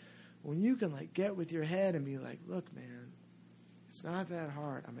 like, when you can, like, get with your head and be like, look, man, it's not that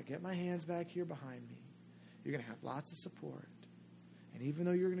hard. I'm going to get my hands back here behind me. You're going to have lots of support. And even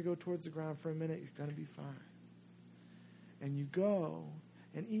though you're going to go towards the ground for a minute, you're going to be fine. And you go,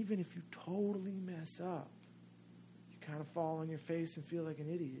 and even if you totally mess up, you kind of fall on your face and feel like an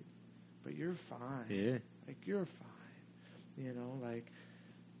idiot. But you're fine. Yeah. Like, you're fine. You know, like,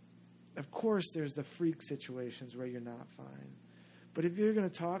 of course there's the freak situations where you're not fine. But if you're going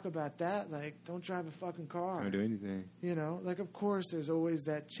to talk about that, like, don't drive a fucking car. Don't do anything. You know, like, of course there's always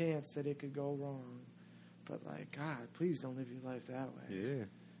that chance that it could go wrong. But, like, God, please don't live your life that way. Yeah.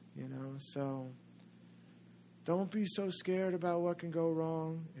 You know, so don't be so scared about what can go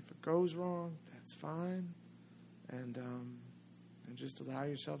wrong. If it goes wrong, that's fine. And just allow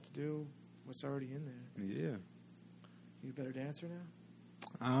yourself to do what's already in there. Yeah. You a better dancer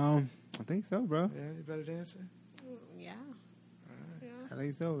now? I think so, bro. Yeah, you a better dancer? Yeah. All right. Yeah. I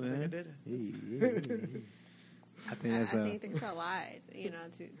think so, man. I think I did it. Yeah. I think that's I think it takes a lot, you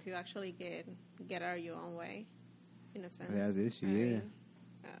know, to actually get out of your own way, in a sense. That's the issue,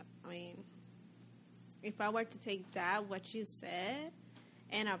 yeah. I mean, if I were to take that, what you said,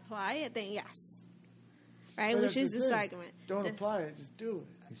 and apply it, then yes. Right? But Which that's is the this thing. argument. Don't apply it. Just do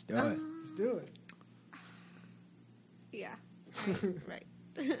it. Just do it. Just do it. Yeah. Right.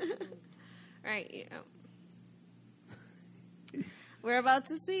 Right. You know. We're about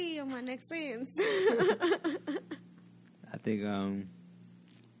to see on my next sentence. I think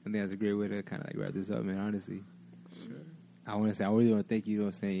that's a great way to kind of like wrap this up, man. Honestly, Sure. I really want to thank you, know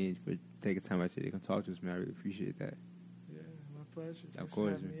what I'm saying, for taking time out today to come talk to us, man. I really appreciate that. Yeah, my pleasure. Of Thanks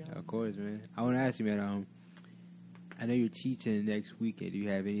course, for having me man. on. Of course, man. I want to ask you, man. I know you're teaching next weekend. Do you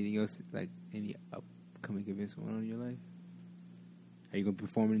have anything else, like any upcoming events going on in your life? Are you gonna be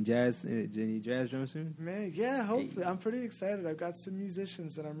performing in any jazz drum soon? Man, yeah, hopefully. Hey. I'm pretty excited. I've got some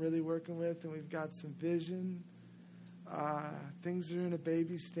musicians that I'm really working with, and we've got some vision. Things are in a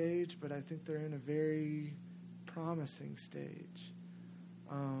baby stage, but I think they're in a very promising stage.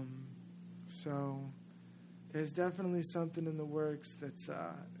 So there's definitely something in the works that's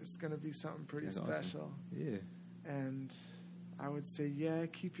it's going to be something pretty That's awesome. special. Yeah. And I would say, yeah,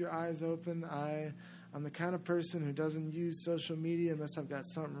 keep your eyes open. I'm the kind of person who doesn't use social media unless I've got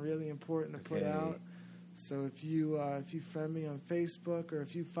something really important to put Okay. out. So if you friend me on Facebook or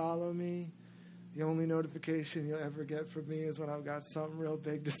if you follow me, the only notification you'll ever get from me is when I've got something real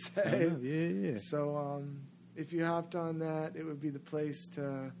big to say. Yeah. So if you hopped on that, it would be the place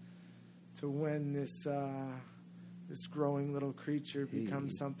to when this growing little creature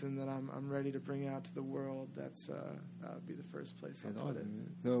becomes something that I'm ready to bring out to the world. That would be the first place I'll That's put it. awesome,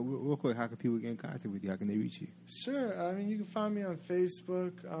 man. So real quick, how can people get in contact with you? How can they reach you? Sure. I mean, you can find me on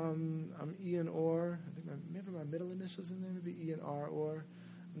Facebook. I'm Ian Orr. I think maybe my middle initials in there. Maybe Ian R. Orr.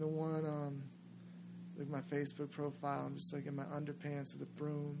 I'm the one. Look at my Facebook profile. I'm just like in my underpants with a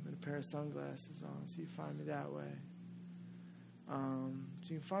broom and a pair of sunglasses on. So you find me that way.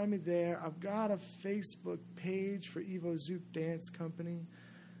 So you can find me there. I've got a Facebook page for MZouk Dance Company.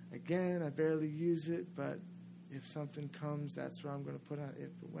 Again, I barely use it, but If something comes, that's what I'm going to put on.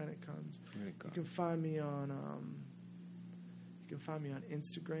 If when it comes, When it you comes. can find me on. You can find me on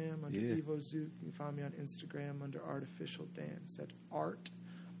Instagram under MZouk. You can find me on Instagram under Artificial Dance. That's Art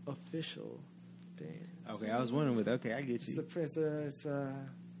Official Dance. Okay, I was wondering. Okay, I get you. It's a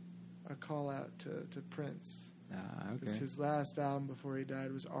call out to Prince. Okay. His last album before he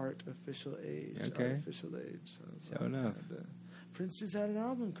died was Art Official Age. Okay. Artificial Age. So Sure enough. Prince just had an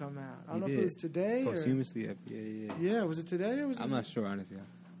album come out. I don't know He if it did. was today or Posthumously, yeah. yeah. Was it today or was it? I'm not sure, honestly.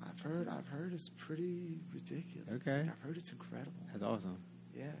 I've heard it's pretty ridiculous. Okay. I've heard it's incredible. That's awesome.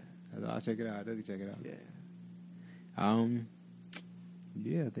 Yeah. I'll check it out. I'll definitely check it out. Yeah.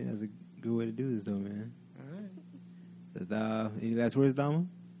 Yeah, I think that's a good way to do this, though, man. All right. Any last words, Dama?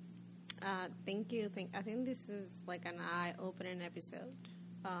 Thank you. I think this is like an eye-opening episode.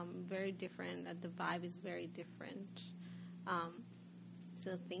 Very different. The vibe is very different.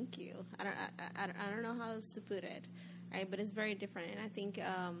 So thank you. I don't know how else to put it, right? But it's very different, and I think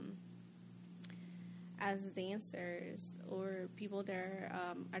as dancers or people that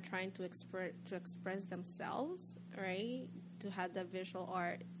are trying to express themselves, right? To have the visual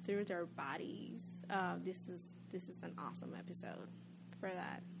art through their bodies. This is an awesome episode for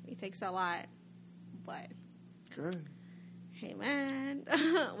that. It takes a lot, but good. Hey man,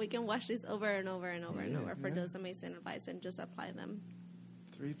 we can watch this over and over and over and over for those amazing advice and just apply them.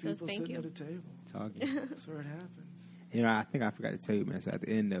 3 people thank sitting you. at a table. Talking. That's where it happens. You know, I think I forgot to tell you, man. So at the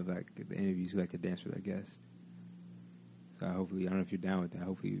end of like the interviews, we like to dance with our guests. So hopefully, I don't know if you're down with that.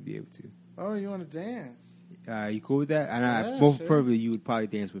 Hopefully, you'll be able to. Oh, you want to dance? You cool with that? And Yeah, most sure. probably, you would probably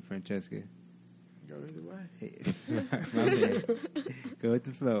dance with Francesca. Go either way. My man. Go with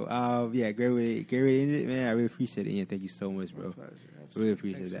the flow. Yeah, great way to end it, man. I really appreciate it, Ian. Thank you so much, bro. My pleasure. Really Absolutely.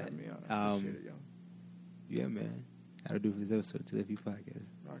 appreciate Thanks for that. having me on. I appreciate it, yo. Yeah, man. That'll do for this episode of 2 FU Podcast.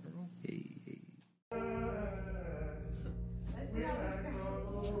 Rock and roll. Hey. Let's see how this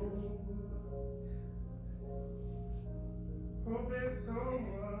goes. Hope there's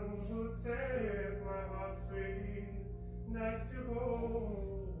someone who'll set my heart free. Nice to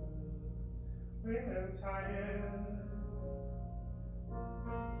hold when I'm tired.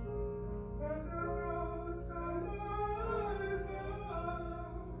 There's a ghost on the horizon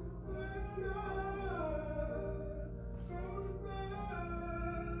when I go to bed.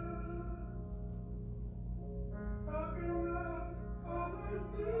 I've been left on my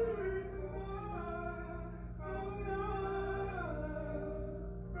sleep tonight. I'm not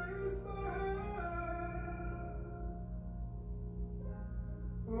raise my head.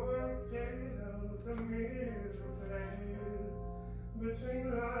 Oh, I'm scared of the middle place between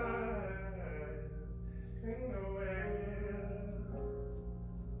life and nowhere.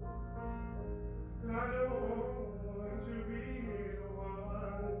 I don't want to be the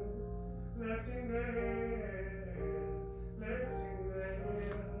one left in there, left in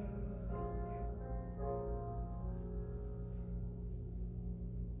there.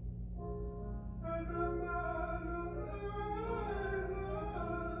 There's a man on the horizon,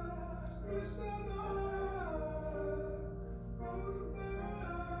 wish that I go to bed.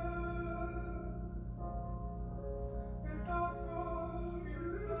 If I forget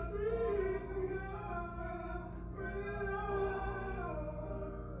this beat tonight, will I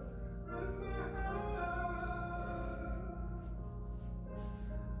rest my head?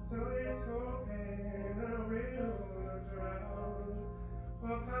 So it's hoping I will not drown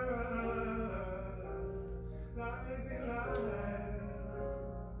or paralyze in life.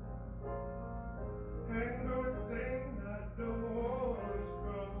 And God saying I don't want to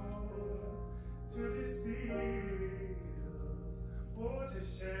go to the seas or to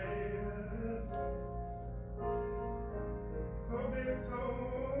share. Hope this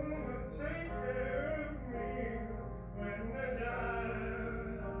home will take care of me when I die.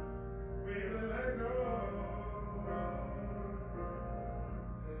 Will I go?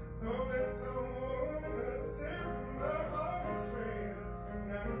 Hope that someone will set my heart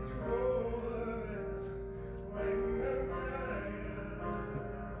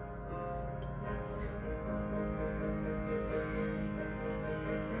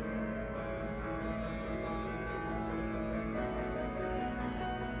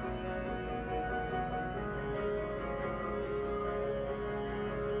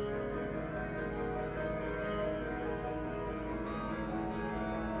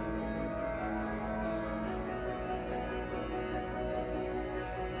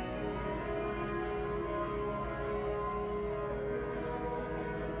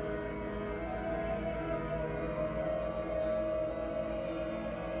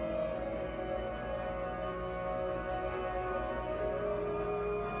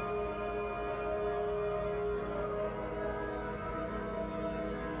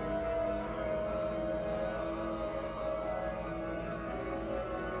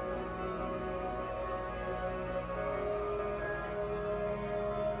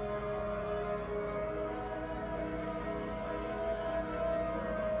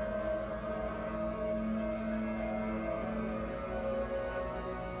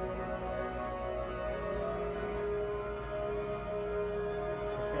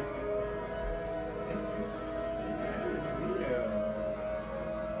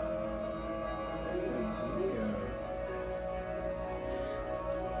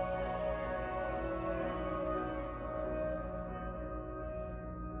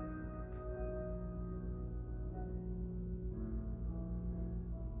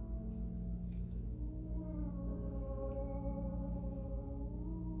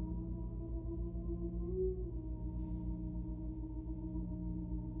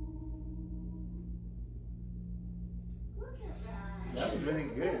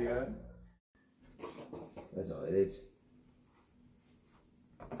good, yeah. That's all it is.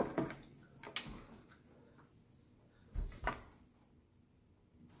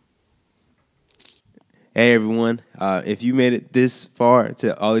 Hey everyone, if you made it this far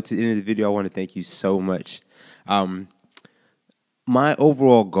to all the way to the end of the video, I want to thank you so much. My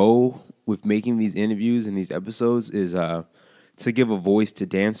overall goal with making these interviews and these episodes is to give a voice to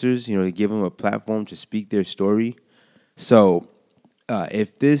dancers, you know, to give them a platform to speak their story. So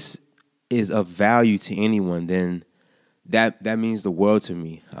if this is of value to anyone, then that means the world to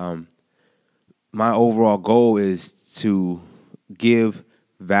me. My overall goal is to give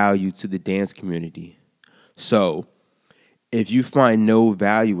value to the dance community. So if you find no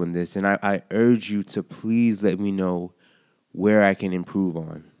value in this, then I urge you to please let me know where I can improve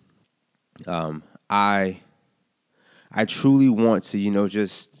on. I truly want to, you know,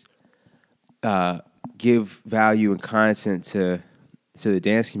 just give value and content to the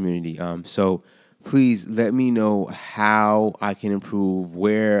dance community. So please let me know how I can improve,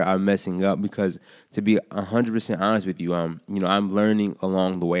 where I'm messing up, because to be 100% honest with you, you know, I'm learning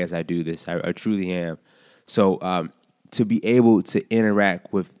along the way as I do this. I truly am. So to be able to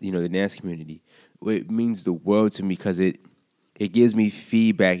interact with, you know, the dance community, it means the world to me, because it gives me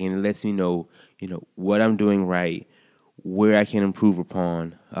feedback and it lets me know, you know, what I'm doing right, where I can improve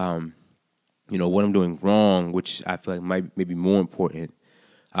upon, you know, what I'm doing wrong, which I feel like might maybe more important.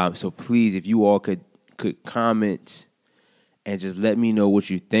 So please, if you all could comment and just let me know what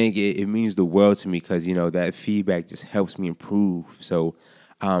you think, it means the world to me, because, you know, that feedback just helps me improve. So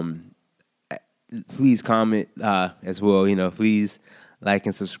please comment as well. You know, please like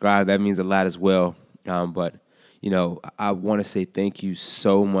and subscribe. That means a lot as well. But, you know, I want to say thank you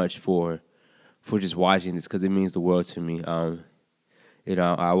so much for just watching this, because it means the world to me. You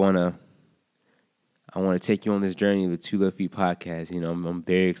know, I want to take you on this journey of the Two Left Feet podcast. You know, I'm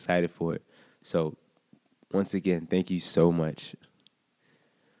very excited for it. So once again, thank you so much.